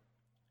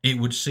 It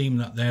would seem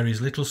that there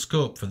is little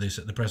scope for this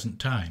at the present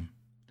time.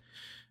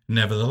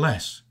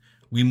 Nevertheless,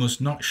 we must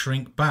not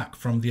shrink back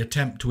from the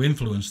attempt to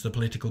influence the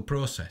political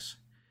process.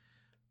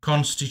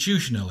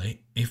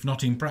 Constitutionally, if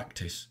not in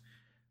practice,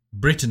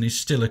 Britain is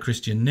still a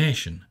Christian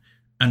nation,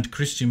 and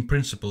Christian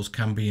principles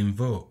can be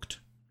invoked.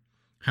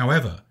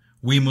 However,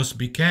 we must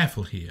be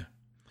careful here.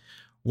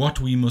 What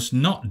we must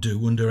not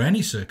do under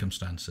any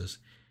circumstances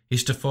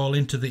is to fall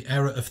into the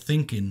error of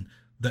thinking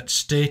that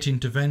state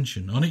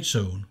intervention on its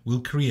own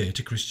will create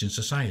a Christian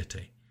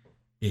society.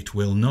 It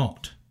will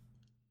not.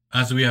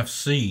 As we have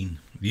seen,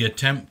 the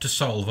attempt to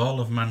solve all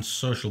of man's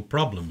social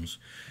problems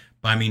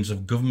by means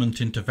of government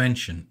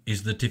intervention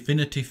is the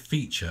definitive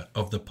feature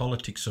of the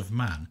politics of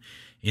man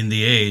in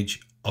the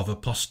age of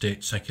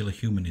apostate secular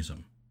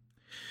humanism.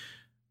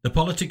 The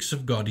politics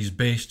of God is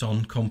based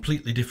on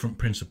completely different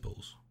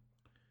principles.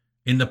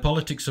 In the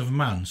politics of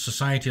man,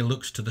 society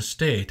looks to the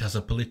state as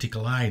a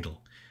political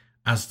idol,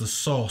 as the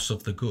source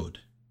of the good.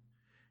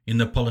 In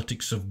the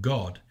politics of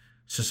God,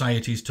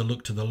 society is to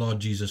look to the Lord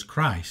Jesus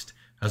Christ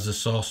as the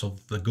source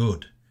of the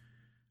good,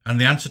 and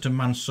the answer to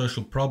man's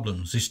social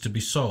problems is to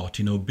be sought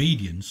in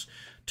obedience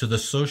to the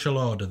social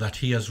order that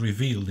he has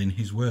revealed in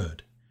his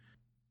word.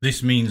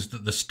 This means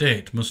that the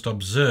state must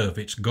observe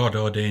its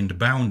God-ordained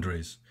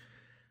boundaries,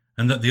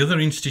 and that the other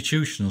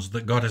institutions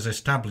that God has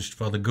established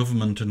for the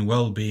government and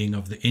well-being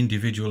of the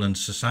individual and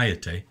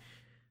society,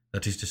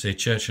 that is to say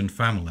church and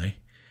family,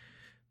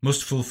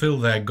 must fulfill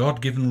their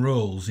God-given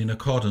roles in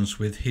accordance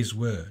with his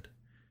word.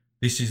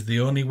 This is the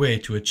only way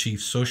to achieve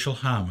social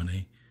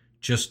harmony,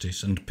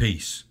 justice and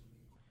peace.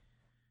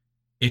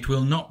 It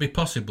will not be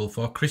possible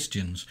for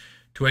Christians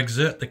to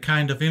exert the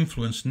kind of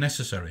influence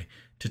necessary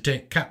to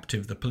take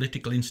captive the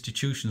political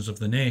institutions of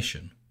the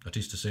nation, that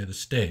is to say the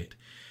state,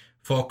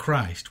 for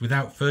Christ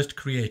without first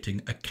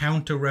creating a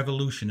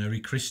counter-revolutionary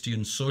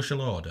Christian social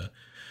order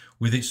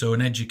with its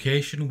own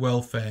education,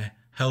 welfare,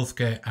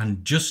 healthcare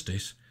and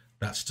justice,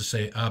 that's to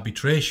say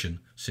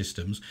arbitration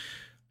systems,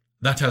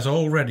 that has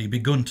already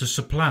begun to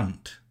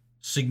supplant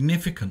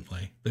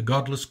significantly the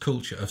godless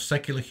culture of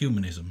secular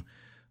humanism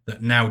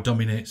that now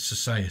dominates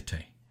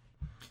society.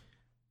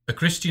 A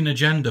Christian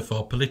agenda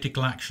for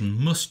political action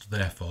must,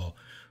 therefore,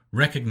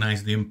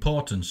 recognise the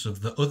importance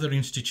of the other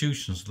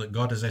institutions that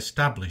God has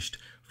established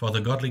for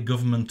the godly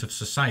government of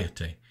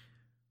society,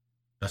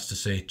 that's to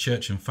say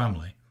church and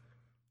family,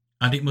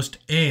 and it must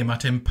aim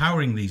at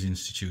empowering these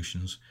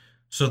institutions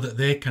so that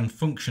they can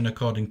function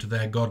according to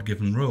their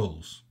God-given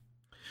roles.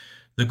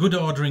 The good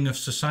ordering of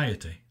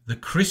society, the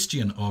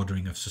Christian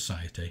ordering of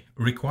society,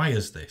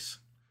 requires this.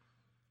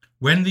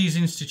 When these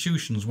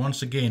institutions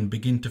once again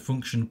begin to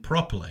function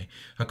properly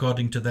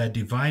according to their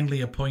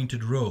divinely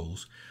appointed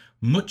roles,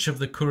 much of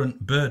the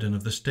current burden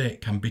of the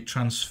state can be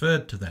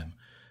transferred to them,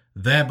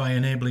 thereby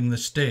enabling the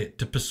state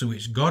to pursue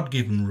its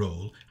God-given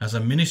role as a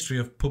ministry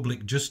of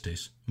public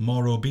justice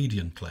more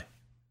obediently.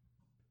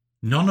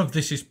 None of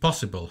this is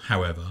possible,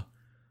 however,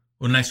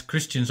 unless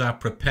Christians are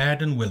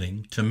prepared and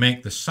willing to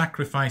make the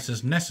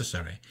sacrifices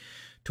necessary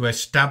to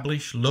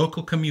establish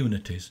local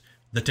communities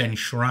that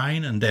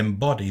enshrine and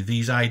embody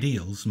these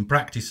ideals and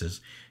practices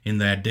in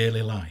their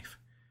daily life.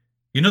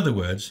 In other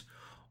words,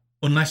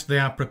 unless they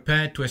are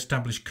prepared to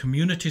establish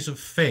communities of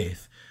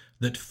faith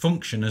that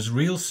function as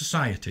real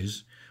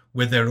societies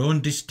with their own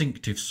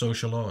distinctive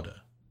social order.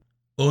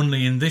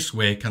 Only in this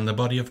way can the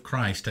body of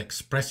Christ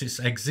express its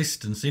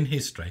existence in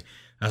history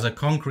as a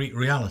concrete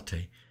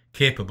reality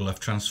capable of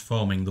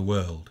transforming the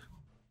world.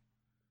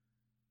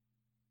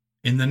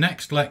 In the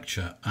next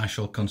lecture, I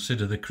shall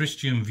consider the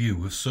Christian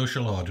view of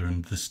social order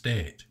and the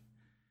state.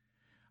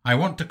 I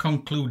want to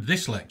conclude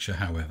this lecture,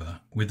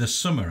 however, with a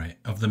summary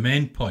of the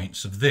main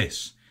points of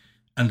this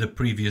and the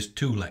previous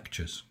two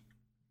lectures.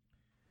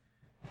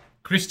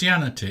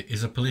 Christianity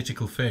is a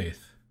political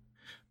faith,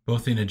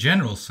 both in a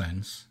general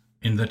sense,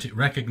 in that it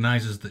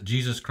recognizes that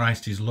Jesus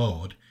Christ is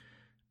Lord,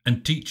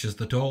 and teaches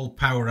that all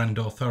power and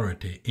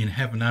authority in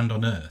heaven and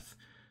on earth,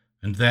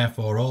 and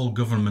therefore all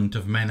government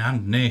of men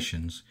and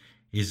nations,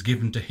 is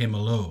given to him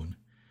alone,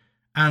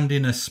 and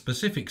in a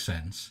specific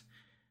sense,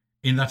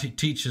 in that it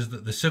teaches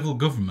that the civil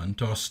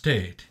government or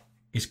state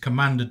is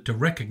commanded to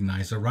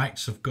recognize the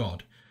rights of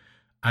God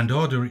and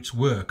order its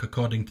work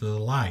according to the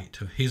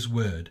light of his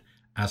word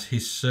as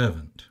his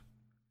servant.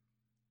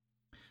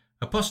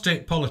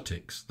 Apostate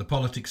politics, the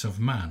politics of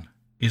man,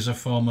 is a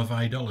form of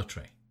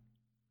idolatry.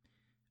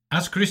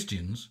 As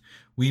Christians,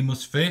 we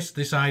must face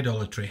this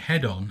idolatry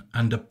head-on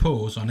and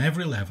oppose on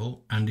every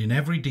level and in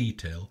every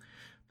detail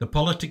the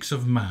politics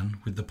of man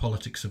with the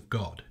politics of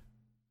God.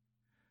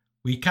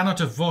 We cannot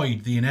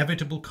avoid the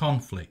inevitable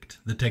conflict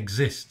that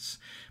exists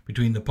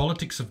between the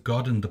politics of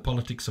God and the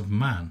politics of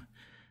man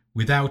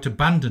without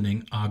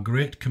abandoning our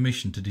great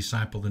commission to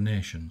disciple the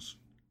nations.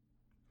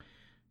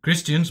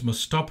 Christians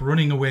must stop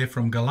running away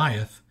from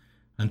Goliath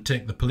and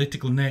take the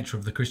political nature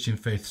of the Christian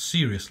faith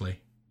seriously,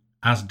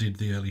 as did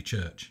the early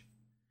church.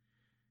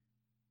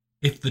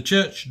 If the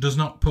church does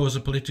not pose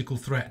a political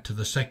threat to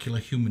the secular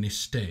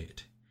humanist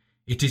state,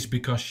 it is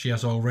because she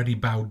has already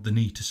bowed the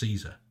knee to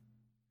Caesar.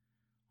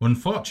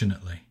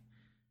 Unfortunately,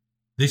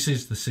 this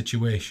is the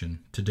situation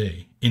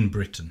today in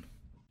Britain.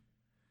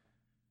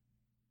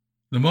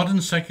 The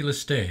modern secular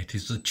state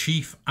is the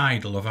chief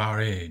idol of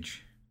our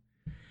age.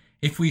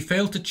 If we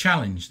fail to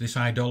challenge this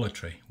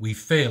idolatry, we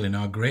fail in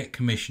our great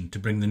commission to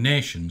bring the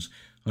nations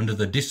under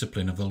the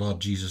discipline of the Lord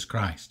Jesus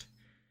Christ.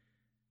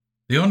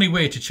 The only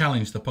way to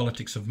challenge the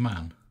politics of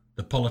man,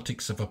 the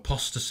politics of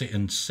apostasy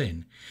and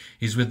sin,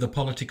 is with the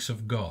politics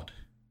of God.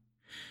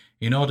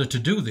 In order to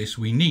do this,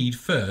 we need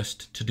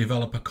first to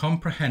develop a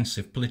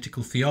comprehensive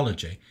political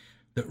theology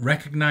that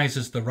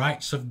recognizes the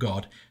rights of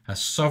God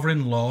as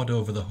sovereign Lord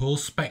over the whole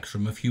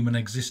spectrum of human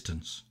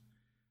existence.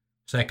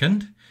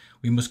 Second,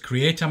 we must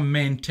create and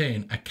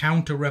maintain a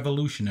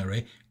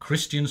counter-revolutionary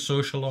Christian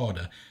social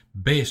order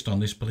based on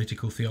this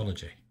political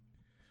theology.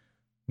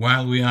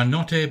 While we are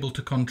not able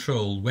to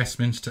control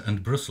Westminster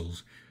and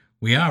Brussels,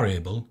 we are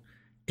able,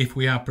 if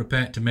we are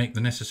prepared to make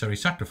the necessary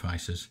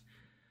sacrifices,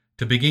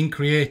 to begin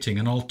creating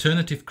an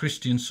alternative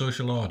Christian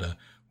social order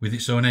with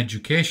its own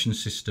education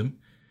system,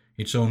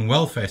 its own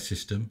welfare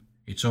system,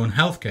 its own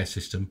healthcare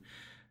system,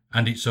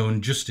 and its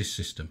own justice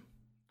system.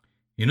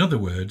 In other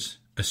words,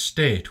 a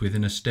state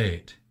within a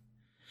state.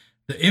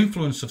 The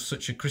influence of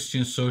such a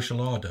Christian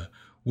social order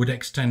would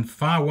extend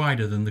far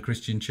wider than the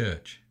Christian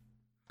church.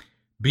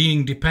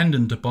 Being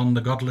dependent upon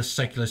the godless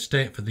secular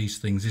state for these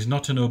things is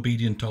not an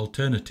obedient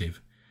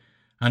alternative,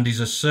 and is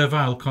a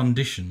servile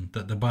condition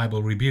that the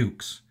Bible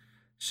rebukes.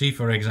 See,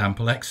 for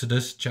example,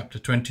 Exodus chapter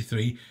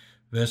 23,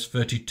 verse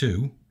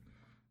 32,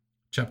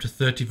 chapter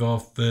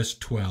 34, verse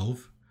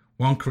 12,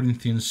 1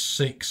 Corinthians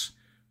 6,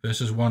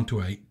 verses 1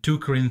 to 8, 2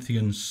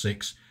 Corinthians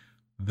 6,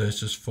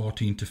 verses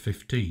 14 to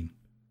 15.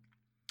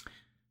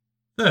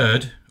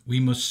 Third, we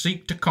must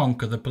seek to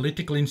conquer the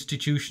political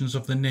institutions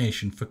of the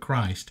nation for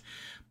Christ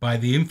by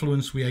the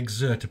influence we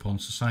exert upon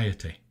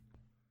society.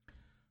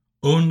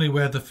 Only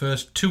where the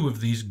first two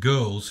of these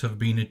goals have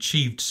been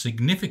achieved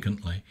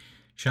significantly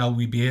shall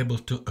we be able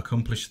to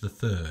accomplish the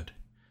third.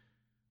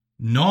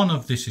 None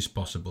of this is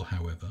possible,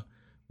 however,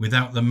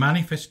 without the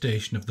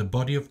manifestation of the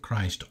body of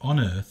Christ on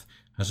earth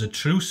as a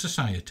true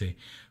society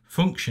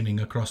functioning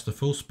across the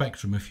full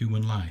spectrum of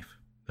human life.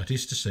 That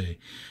is to say,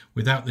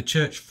 without the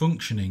church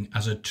functioning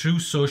as a true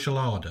social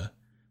order,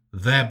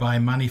 thereby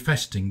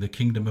manifesting the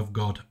kingdom of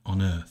God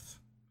on earth.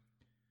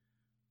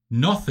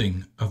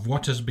 Nothing of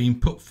what has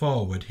been put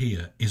forward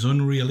here is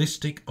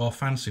unrealistic or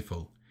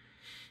fanciful.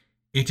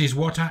 It is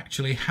what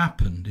actually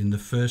happened in the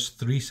first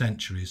 3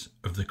 centuries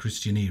of the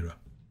Christian era.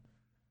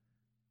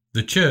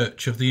 The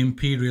church of the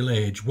imperial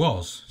age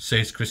was,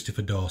 says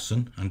Christopher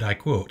Dawson, and I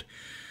quote,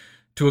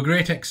 to a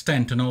great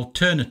extent an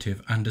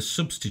alternative and a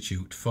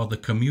substitute for the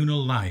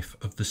communal life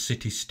of the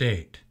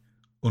city-state,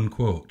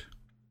 unquote.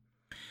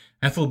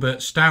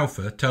 Ethelbert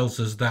Stauffer tells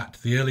us that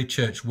the early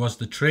church was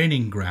the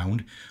training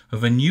ground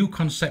of a new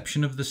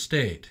conception of the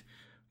state,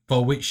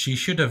 for which she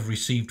should have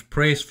received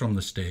praise from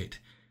the state,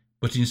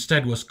 but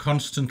instead was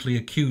constantly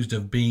accused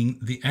of being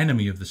the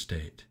enemy of the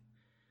state.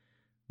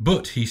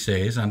 But, he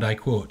says, and I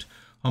quote,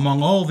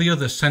 among all the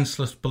other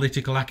senseless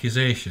political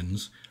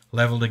accusations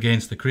levelled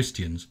against the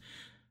Christians,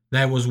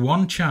 there was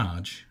one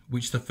charge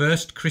which the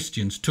first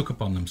Christians took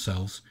upon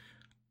themselves,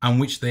 and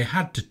which they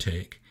had to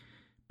take,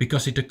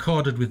 because it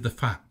accorded with the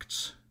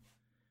facts.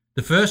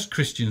 The first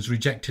Christians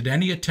rejected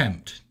any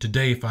attempt to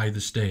deify the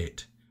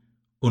state,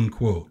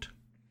 unquote.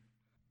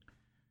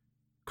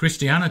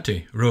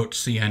 Christianity, wrote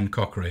C.N.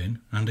 Cochrane,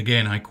 and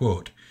again I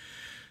quote,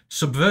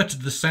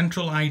 subverted the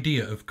central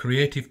idea of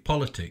creative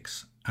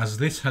politics as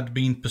this had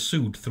been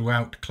pursued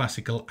throughout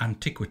classical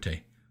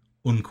antiquity,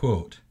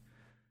 unquote.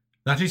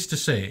 That is to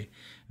say,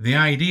 the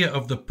idea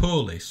of the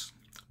polis,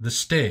 the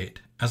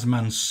state, as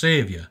man's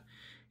saviour,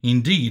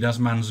 indeed as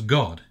man's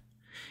God,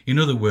 in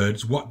other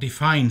words, what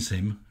defines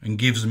him and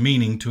gives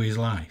meaning to his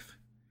life.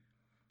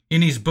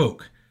 In his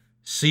book,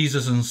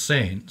 Caesars and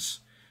Saints,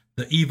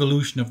 The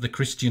Evolution of the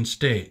Christian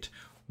State,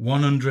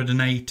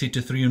 180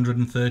 to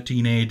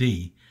 313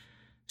 AD,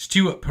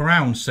 Stuart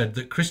Perrown said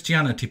that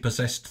Christianity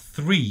possessed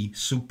 3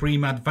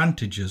 supreme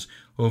advantages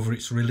over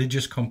its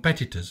religious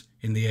competitors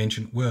in the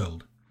ancient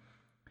world.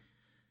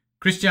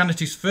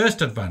 Christianity's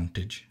first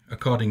advantage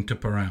according to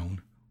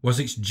Perowne, was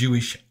its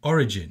Jewish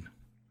origin.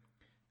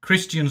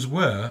 Christians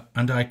were,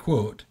 and I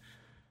quote,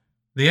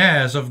 "the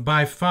heirs of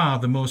by far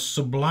the most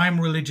sublime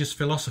religious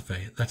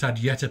philosophy that had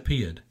yet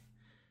appeared.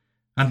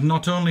 And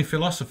not only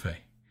philosophy.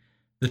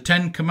 The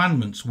 10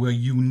 Commandments were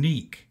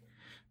unique.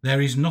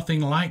 There is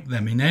nothing like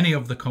them in any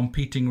of the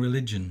competing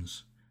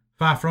religions.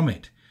 Far from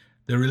it.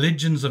 The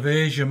religions of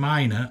Asia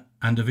Minor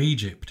and of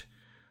Egypt,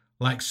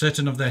 like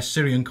certain of their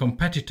Syrian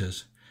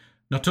competitors,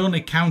 not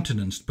only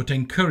countenanced but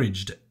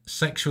encouraged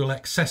sexual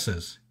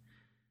excesses.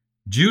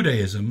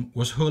 Judaism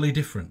was wholly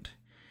different.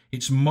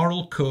 Its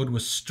moral code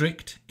was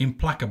strict,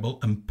 implacable,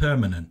 and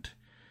permanent.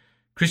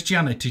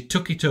 Christianity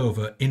took it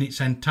over in its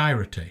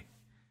entirety.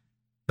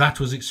 That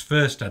was its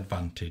first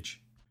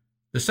advantage.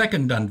 The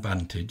second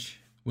advantage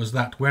was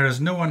that whereas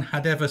no one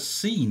had ever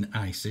seen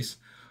Isis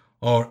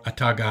or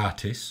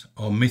Atargatis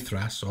or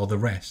Mithras or the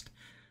rest,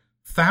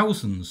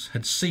 thousands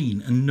had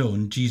seen and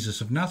known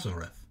Jesus of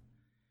Nazareth.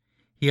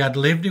 He had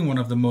lived in one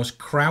of the most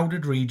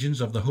crowded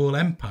regions of the whole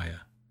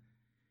empire.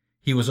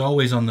 He was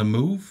always on the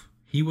move.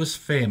 He was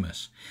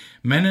famous.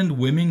 Men and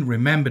women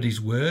remembered his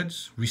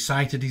words,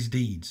 recited his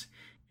deeds.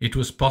 It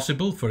was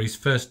possible for his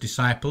first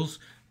disciples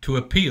to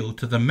appeal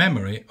to the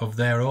memory of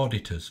their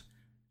auditors,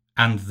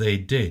 and they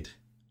did."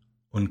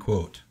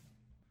 Unquote.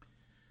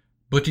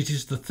 But it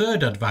is the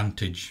third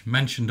advantage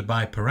mentioned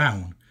by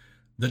Perowne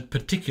that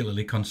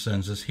particularly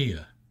concerns us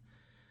here.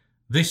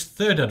 This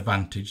third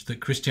advantage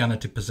that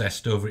Christianity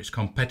possessed over its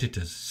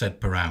competitors,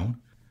 said Perowne,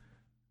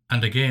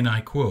 and again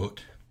I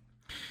quote,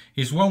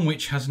 is one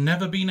which has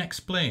never been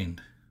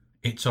explained,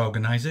 its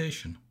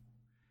organisation.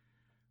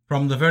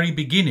 From the very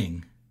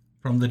beginning,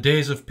 from the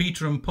days of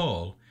Peter and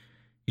Paul,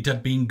 it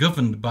had been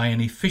governed by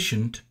an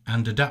efficient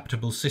and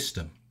adaptable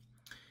system.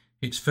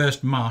 Its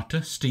first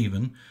martyr,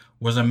 Stephen,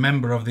 was a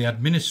member of the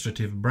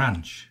administrative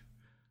branch.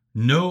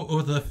 No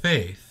other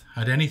faith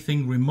had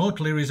anything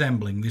remotely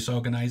resembling this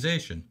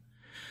organisation.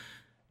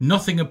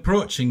 Nothing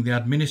approaching the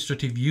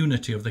administrative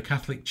unity of the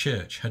Catholic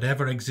Church had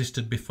ever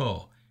existed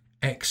before,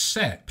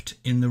 except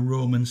in the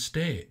Roman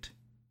state.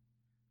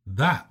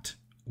 That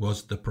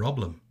was the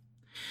problem.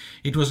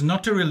 It was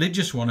not a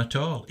religious one at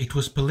all, it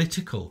was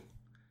political.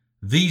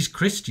 These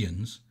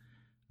Christians,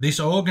 this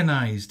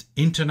organised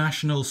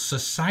international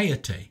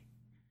society,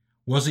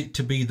 was it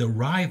to be the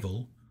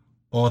rival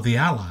or the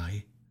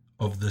ally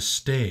of the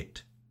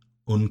state?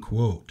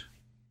 Unquote.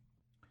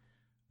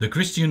 The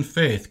Christian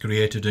faith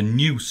created a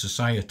new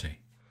society,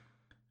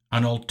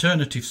 an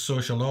alternative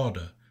social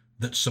order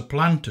that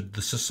supplanted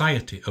the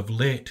society of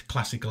late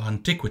classical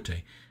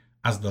antiquity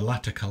as the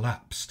latter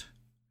collapsed.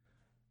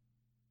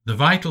 The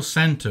vital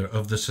centre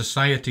of the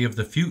society of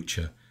the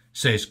future,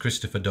 says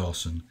Christopher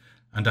Dawson,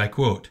 and I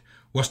quote,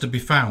 was to be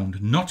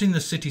found not in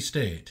the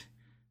city-state,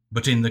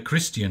 but in the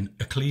Christian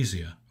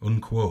ecclesia,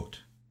 unquote.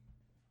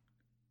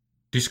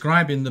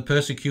 Describing the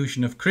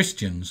persecution of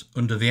Christians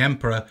under the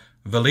Emperor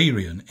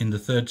Valerian in the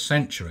 3rd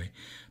century,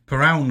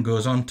 Perowne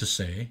goes on to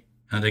say,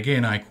 and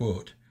again I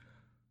quote,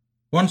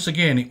 "Once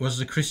again it was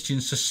the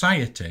Christian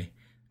society,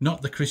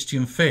 not the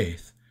Christian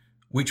faith,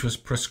 which was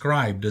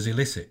proscribed as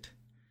illicit.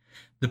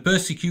 The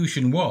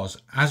persecution was,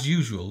 as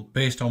usual,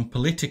 based on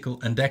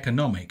political and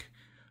economic,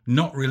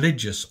 not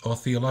religious or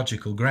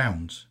theological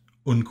grounds."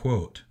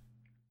 Unquote.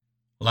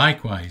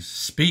 Likewise,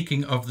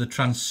 speaking of the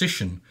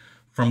transition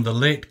from the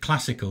late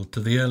classical to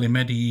the early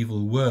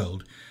medieval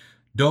world,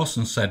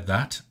 Dawson said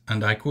that,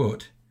 and I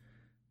quote,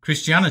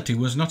 "Christianity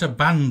was not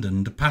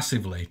abandoned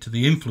passively to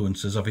the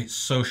influences of its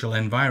social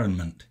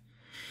environment.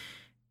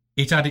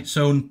 It had its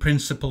own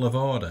principle of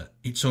order,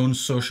 its own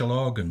social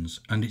organs,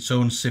 and its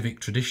own civic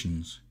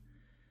traditions.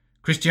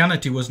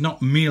 Christianity was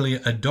not merely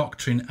a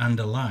doctrine and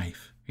a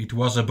life. It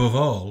was, above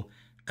all,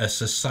 a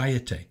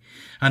society,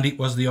 and it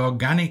was the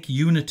organic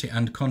unity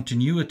and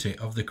continuity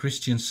of the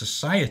Christian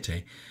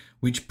society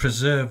which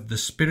preserved the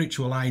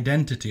spiritual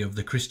identity of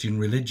the Christian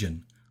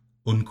religion."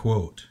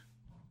 Unquote.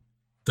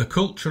 The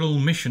cultural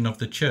mission of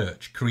the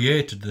Church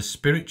created the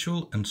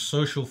spiritual and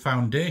social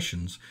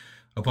foundations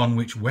upon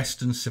which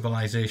Western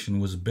civilization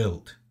was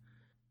built.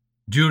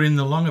 During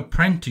the long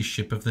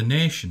apprenticeship of the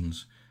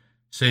nations,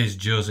 says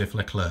Joseph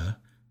Leclerc,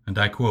 and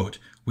I quote,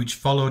 which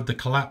followed the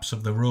collapse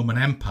of the Roman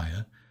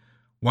Empire,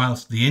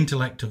 whilst the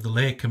intellect of the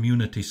lay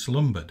community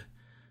slumbered,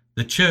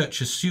 the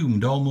Church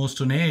assumed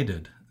almost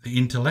unaided the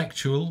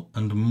intellectual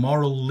and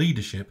moral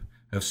leadership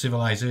of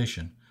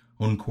civilization.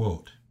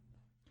 Unquote.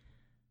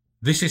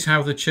 This is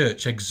how the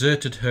Church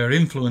exerted her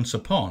influence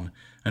upon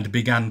and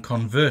began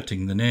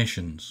converting the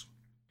nations.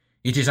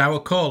 It is our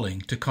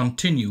calling to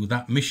continue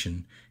that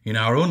mission in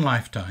our own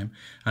lifetime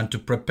and to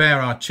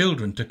prepare our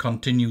children to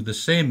continue the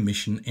same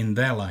mission in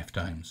their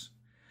lifetimes.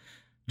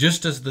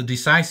 Just as the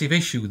decisive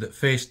issue that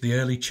faced the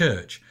early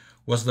Church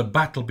was the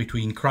battle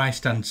between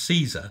Christ and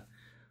Caesar,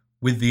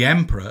 with the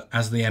emperor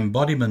as the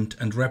embodiment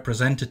and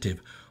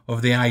representative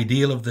of the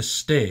ideal of the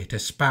state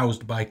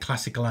espoused by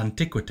classical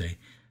antiquity,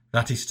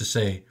 that is to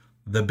say,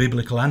 the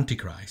biblical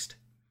Antichrist,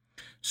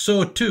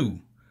 so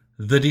too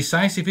the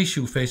decisive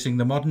issue facing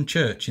the modern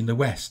Church in the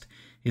West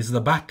is the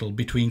battle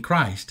between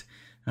Christ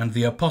and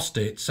the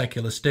apostate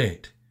secular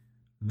state,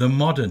 the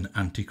modern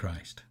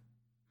Antichrist.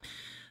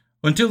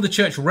 Until the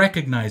Church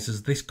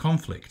recognises this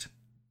conflict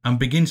and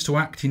begins to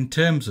act in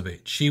terms of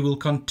it, she will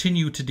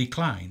continue to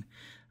decline,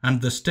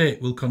 and the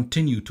state will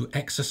continue to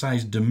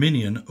exercise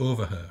dominion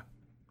over her.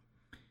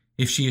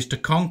 If she is to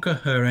conquer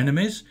her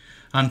enemies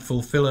and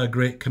fulfil her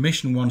Great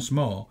Commission once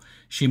more,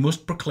 she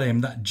must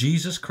proclaim that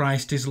Jesus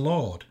Christ is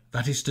Lord,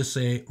 that is to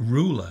say,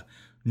 ruler,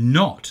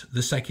 not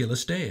the secular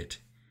state.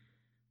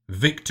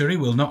 Victory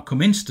will not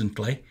come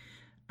instantly,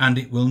 and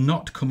it will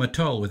not come at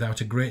all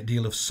without a great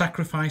deal of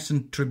sacrifice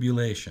and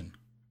tribulation.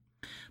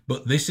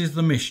 But this is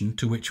the mission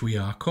to which we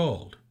are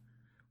called.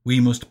 We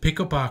must pick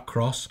up our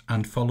cross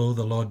and follow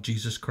the Lord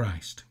Jesus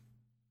Christ.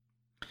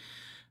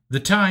 The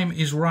time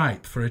is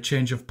ripe for a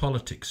change of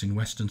politics in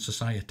Western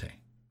society.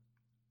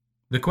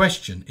 The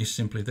question is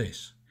simply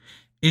this: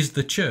 is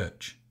the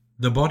Church,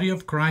 the body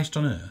of Christ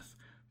on earth,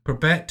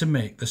 prepared to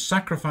make the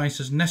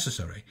sacrifices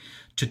necessary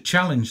to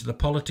challenge the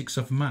politics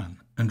of man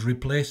and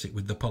replace it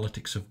with the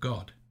politics of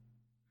God?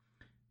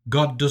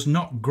 God does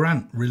not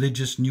grant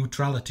religious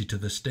neutrality to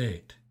the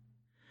state.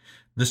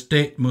 The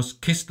state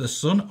must kiss the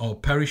Son or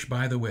perish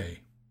by the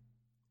way.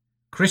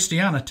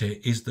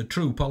 Christianity is the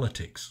true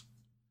politics.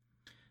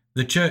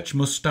 The Church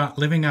must start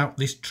living out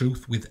this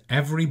truth with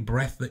every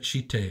breath that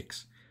she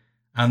takes,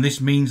 and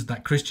this means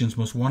that Christians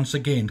must once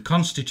again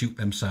constitute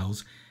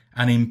themselves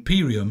an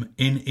imperium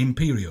in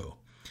imperio,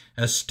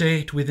 a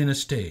state within a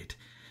state,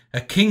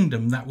 a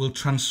kingdom that will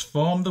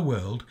transform the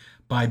world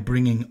by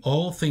bringing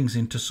all things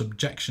into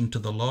subjection to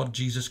the Lord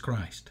Jesus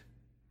Christ.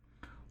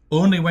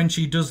 Only when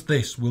she does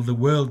this will the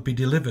world be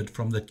delivered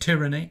from the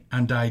tyranny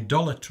and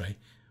idolatry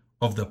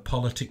of the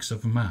politics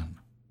of man.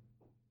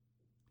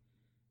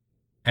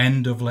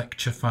 End of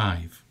Lecture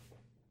 5.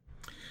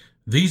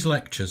 These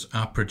lectures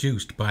are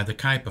produced by the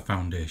Kuyper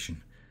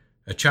Foundation,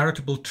 a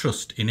charitable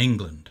trust in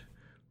England,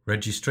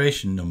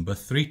 registration number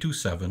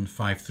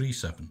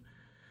 327537,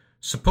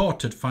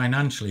 supported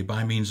financially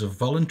by means of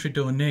voluntary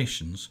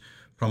donations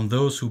from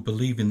those who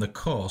believe in the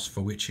cause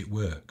for which it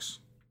works.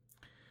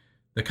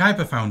 The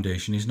Kuyper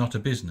Foundation is not a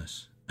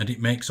business, and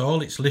it makes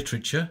all its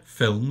literature,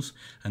 films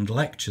and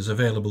lectures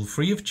available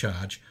free of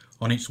charge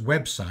on its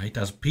website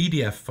as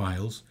PDF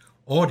files,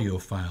 audio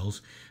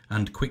files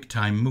and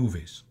QuickTime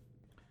movies.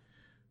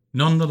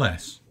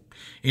 Nonetheless,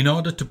 in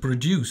order to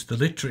produce the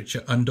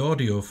literature and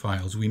audio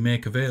files we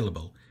make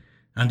available,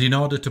 and in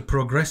order to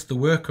progress the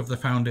work of the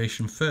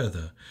Foundation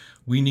further,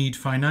 we need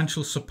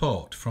financial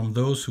support from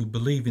those who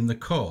believe in the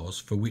cause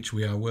for which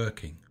we are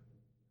working.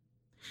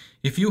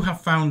 If you have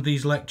found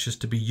these lectures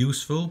to be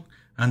useful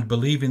and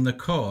believe in the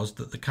cause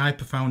that the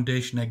Kuyper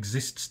Foundation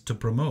exists to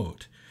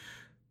promote,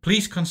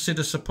 please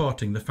consider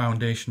supporting the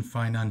Foundation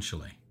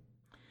financially.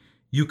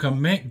 You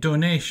can make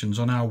donations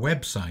on our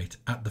website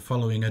at the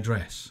following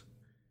address: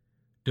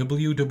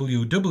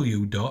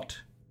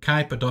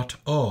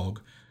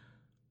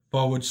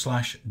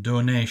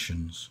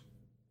 www.kuyper.org/donations.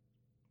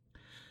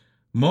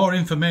 More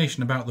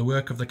information about the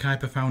work of the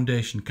Kuyper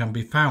Foundation can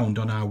be found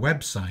on our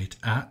website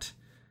at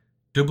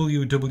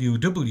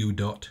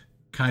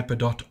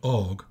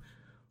www.kuyper.org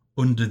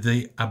under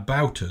the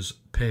About Us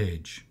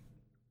page.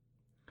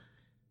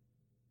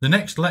 The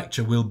next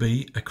lecture will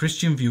be A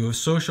Christian View of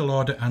Social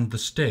Order and the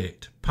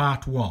State,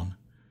 Part 1,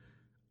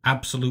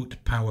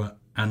 Absolute Power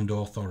and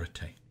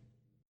Authority.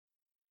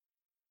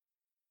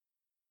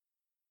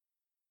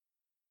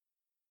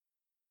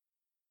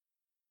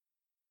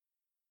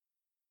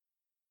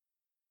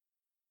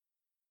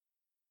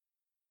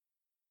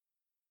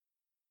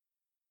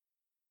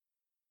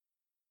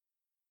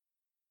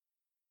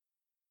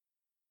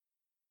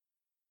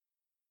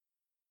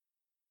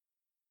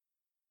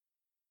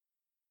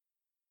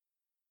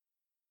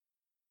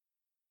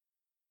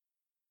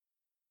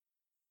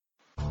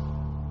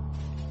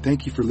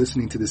 Thank you for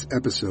listening to this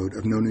episode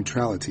of No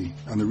Neutrality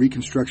on the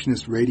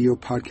Reconstructionist Radio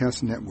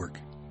Podcast Network.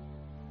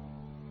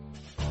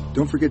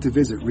 Don't forget to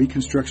visit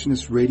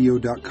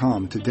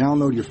ReconstructionistRadio.com to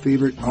download your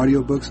favorite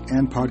audiobooks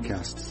and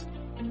podcasts.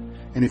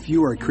 And if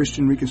you are a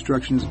Christian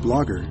Reconstructionist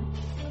blogger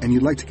and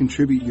you'd like to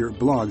contribute your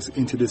blogs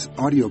into this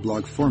audio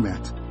blog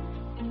format,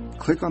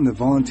 click on the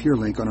volunteer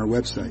link on our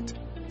website,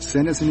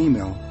 send us an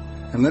email,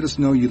 and let us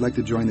know you'd like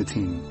to join the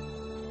team.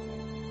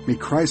 May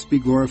Christ be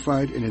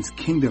glorified and His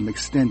kingdom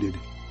extended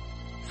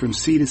from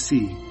sea to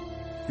sea,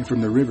 and from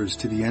the rivers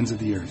to the ends of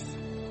the earth.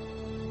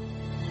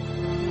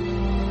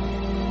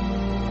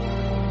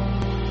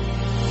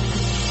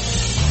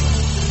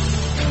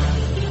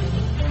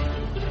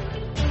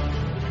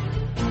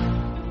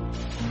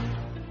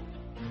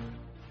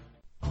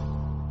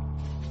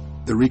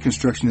 The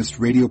Reconstructionist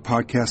Radio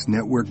Podcast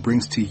Network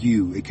brings to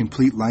you a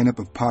complete lineup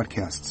of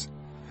podcasts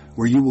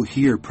where you will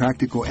hear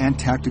practical and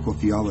tactical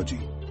theology.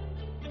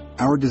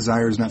 Our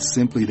desire is not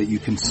simply that you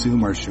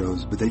consume our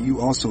shows, but that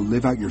you also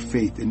live out your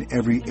faith in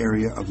every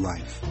area of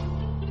life.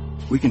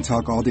 We can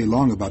talk all day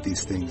long about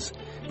these things,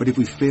 but if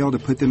we fail to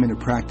put them into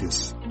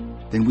practice,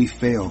 then we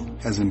fail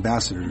as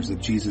ambassadors of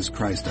Jesus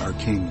Christ, our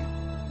King.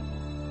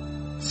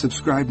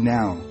 Subscribe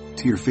now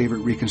to your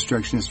favorite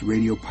Reconstructionist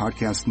Radio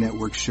Podcast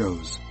Network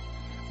shows.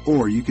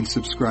 Or you can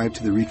subscribe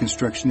to the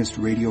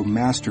Reconstructionist Radio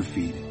Master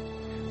Feed,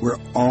 where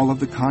all of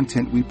the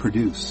content we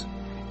produce,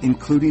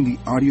 including the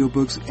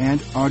audiobooks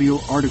and audio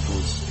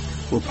articles,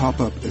 will pop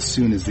up as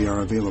soon as they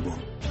are available.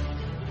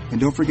 And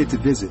don't forget to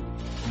visit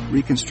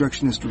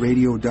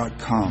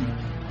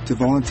ReconstructionistRadio.com to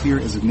volunteer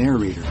as a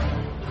narrator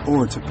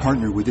or to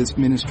partner with this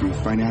ministry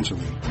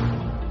financially.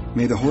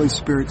 May the Holy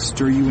Spirit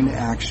stir you into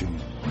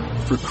action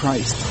for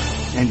Christ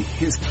and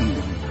His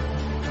kingdom.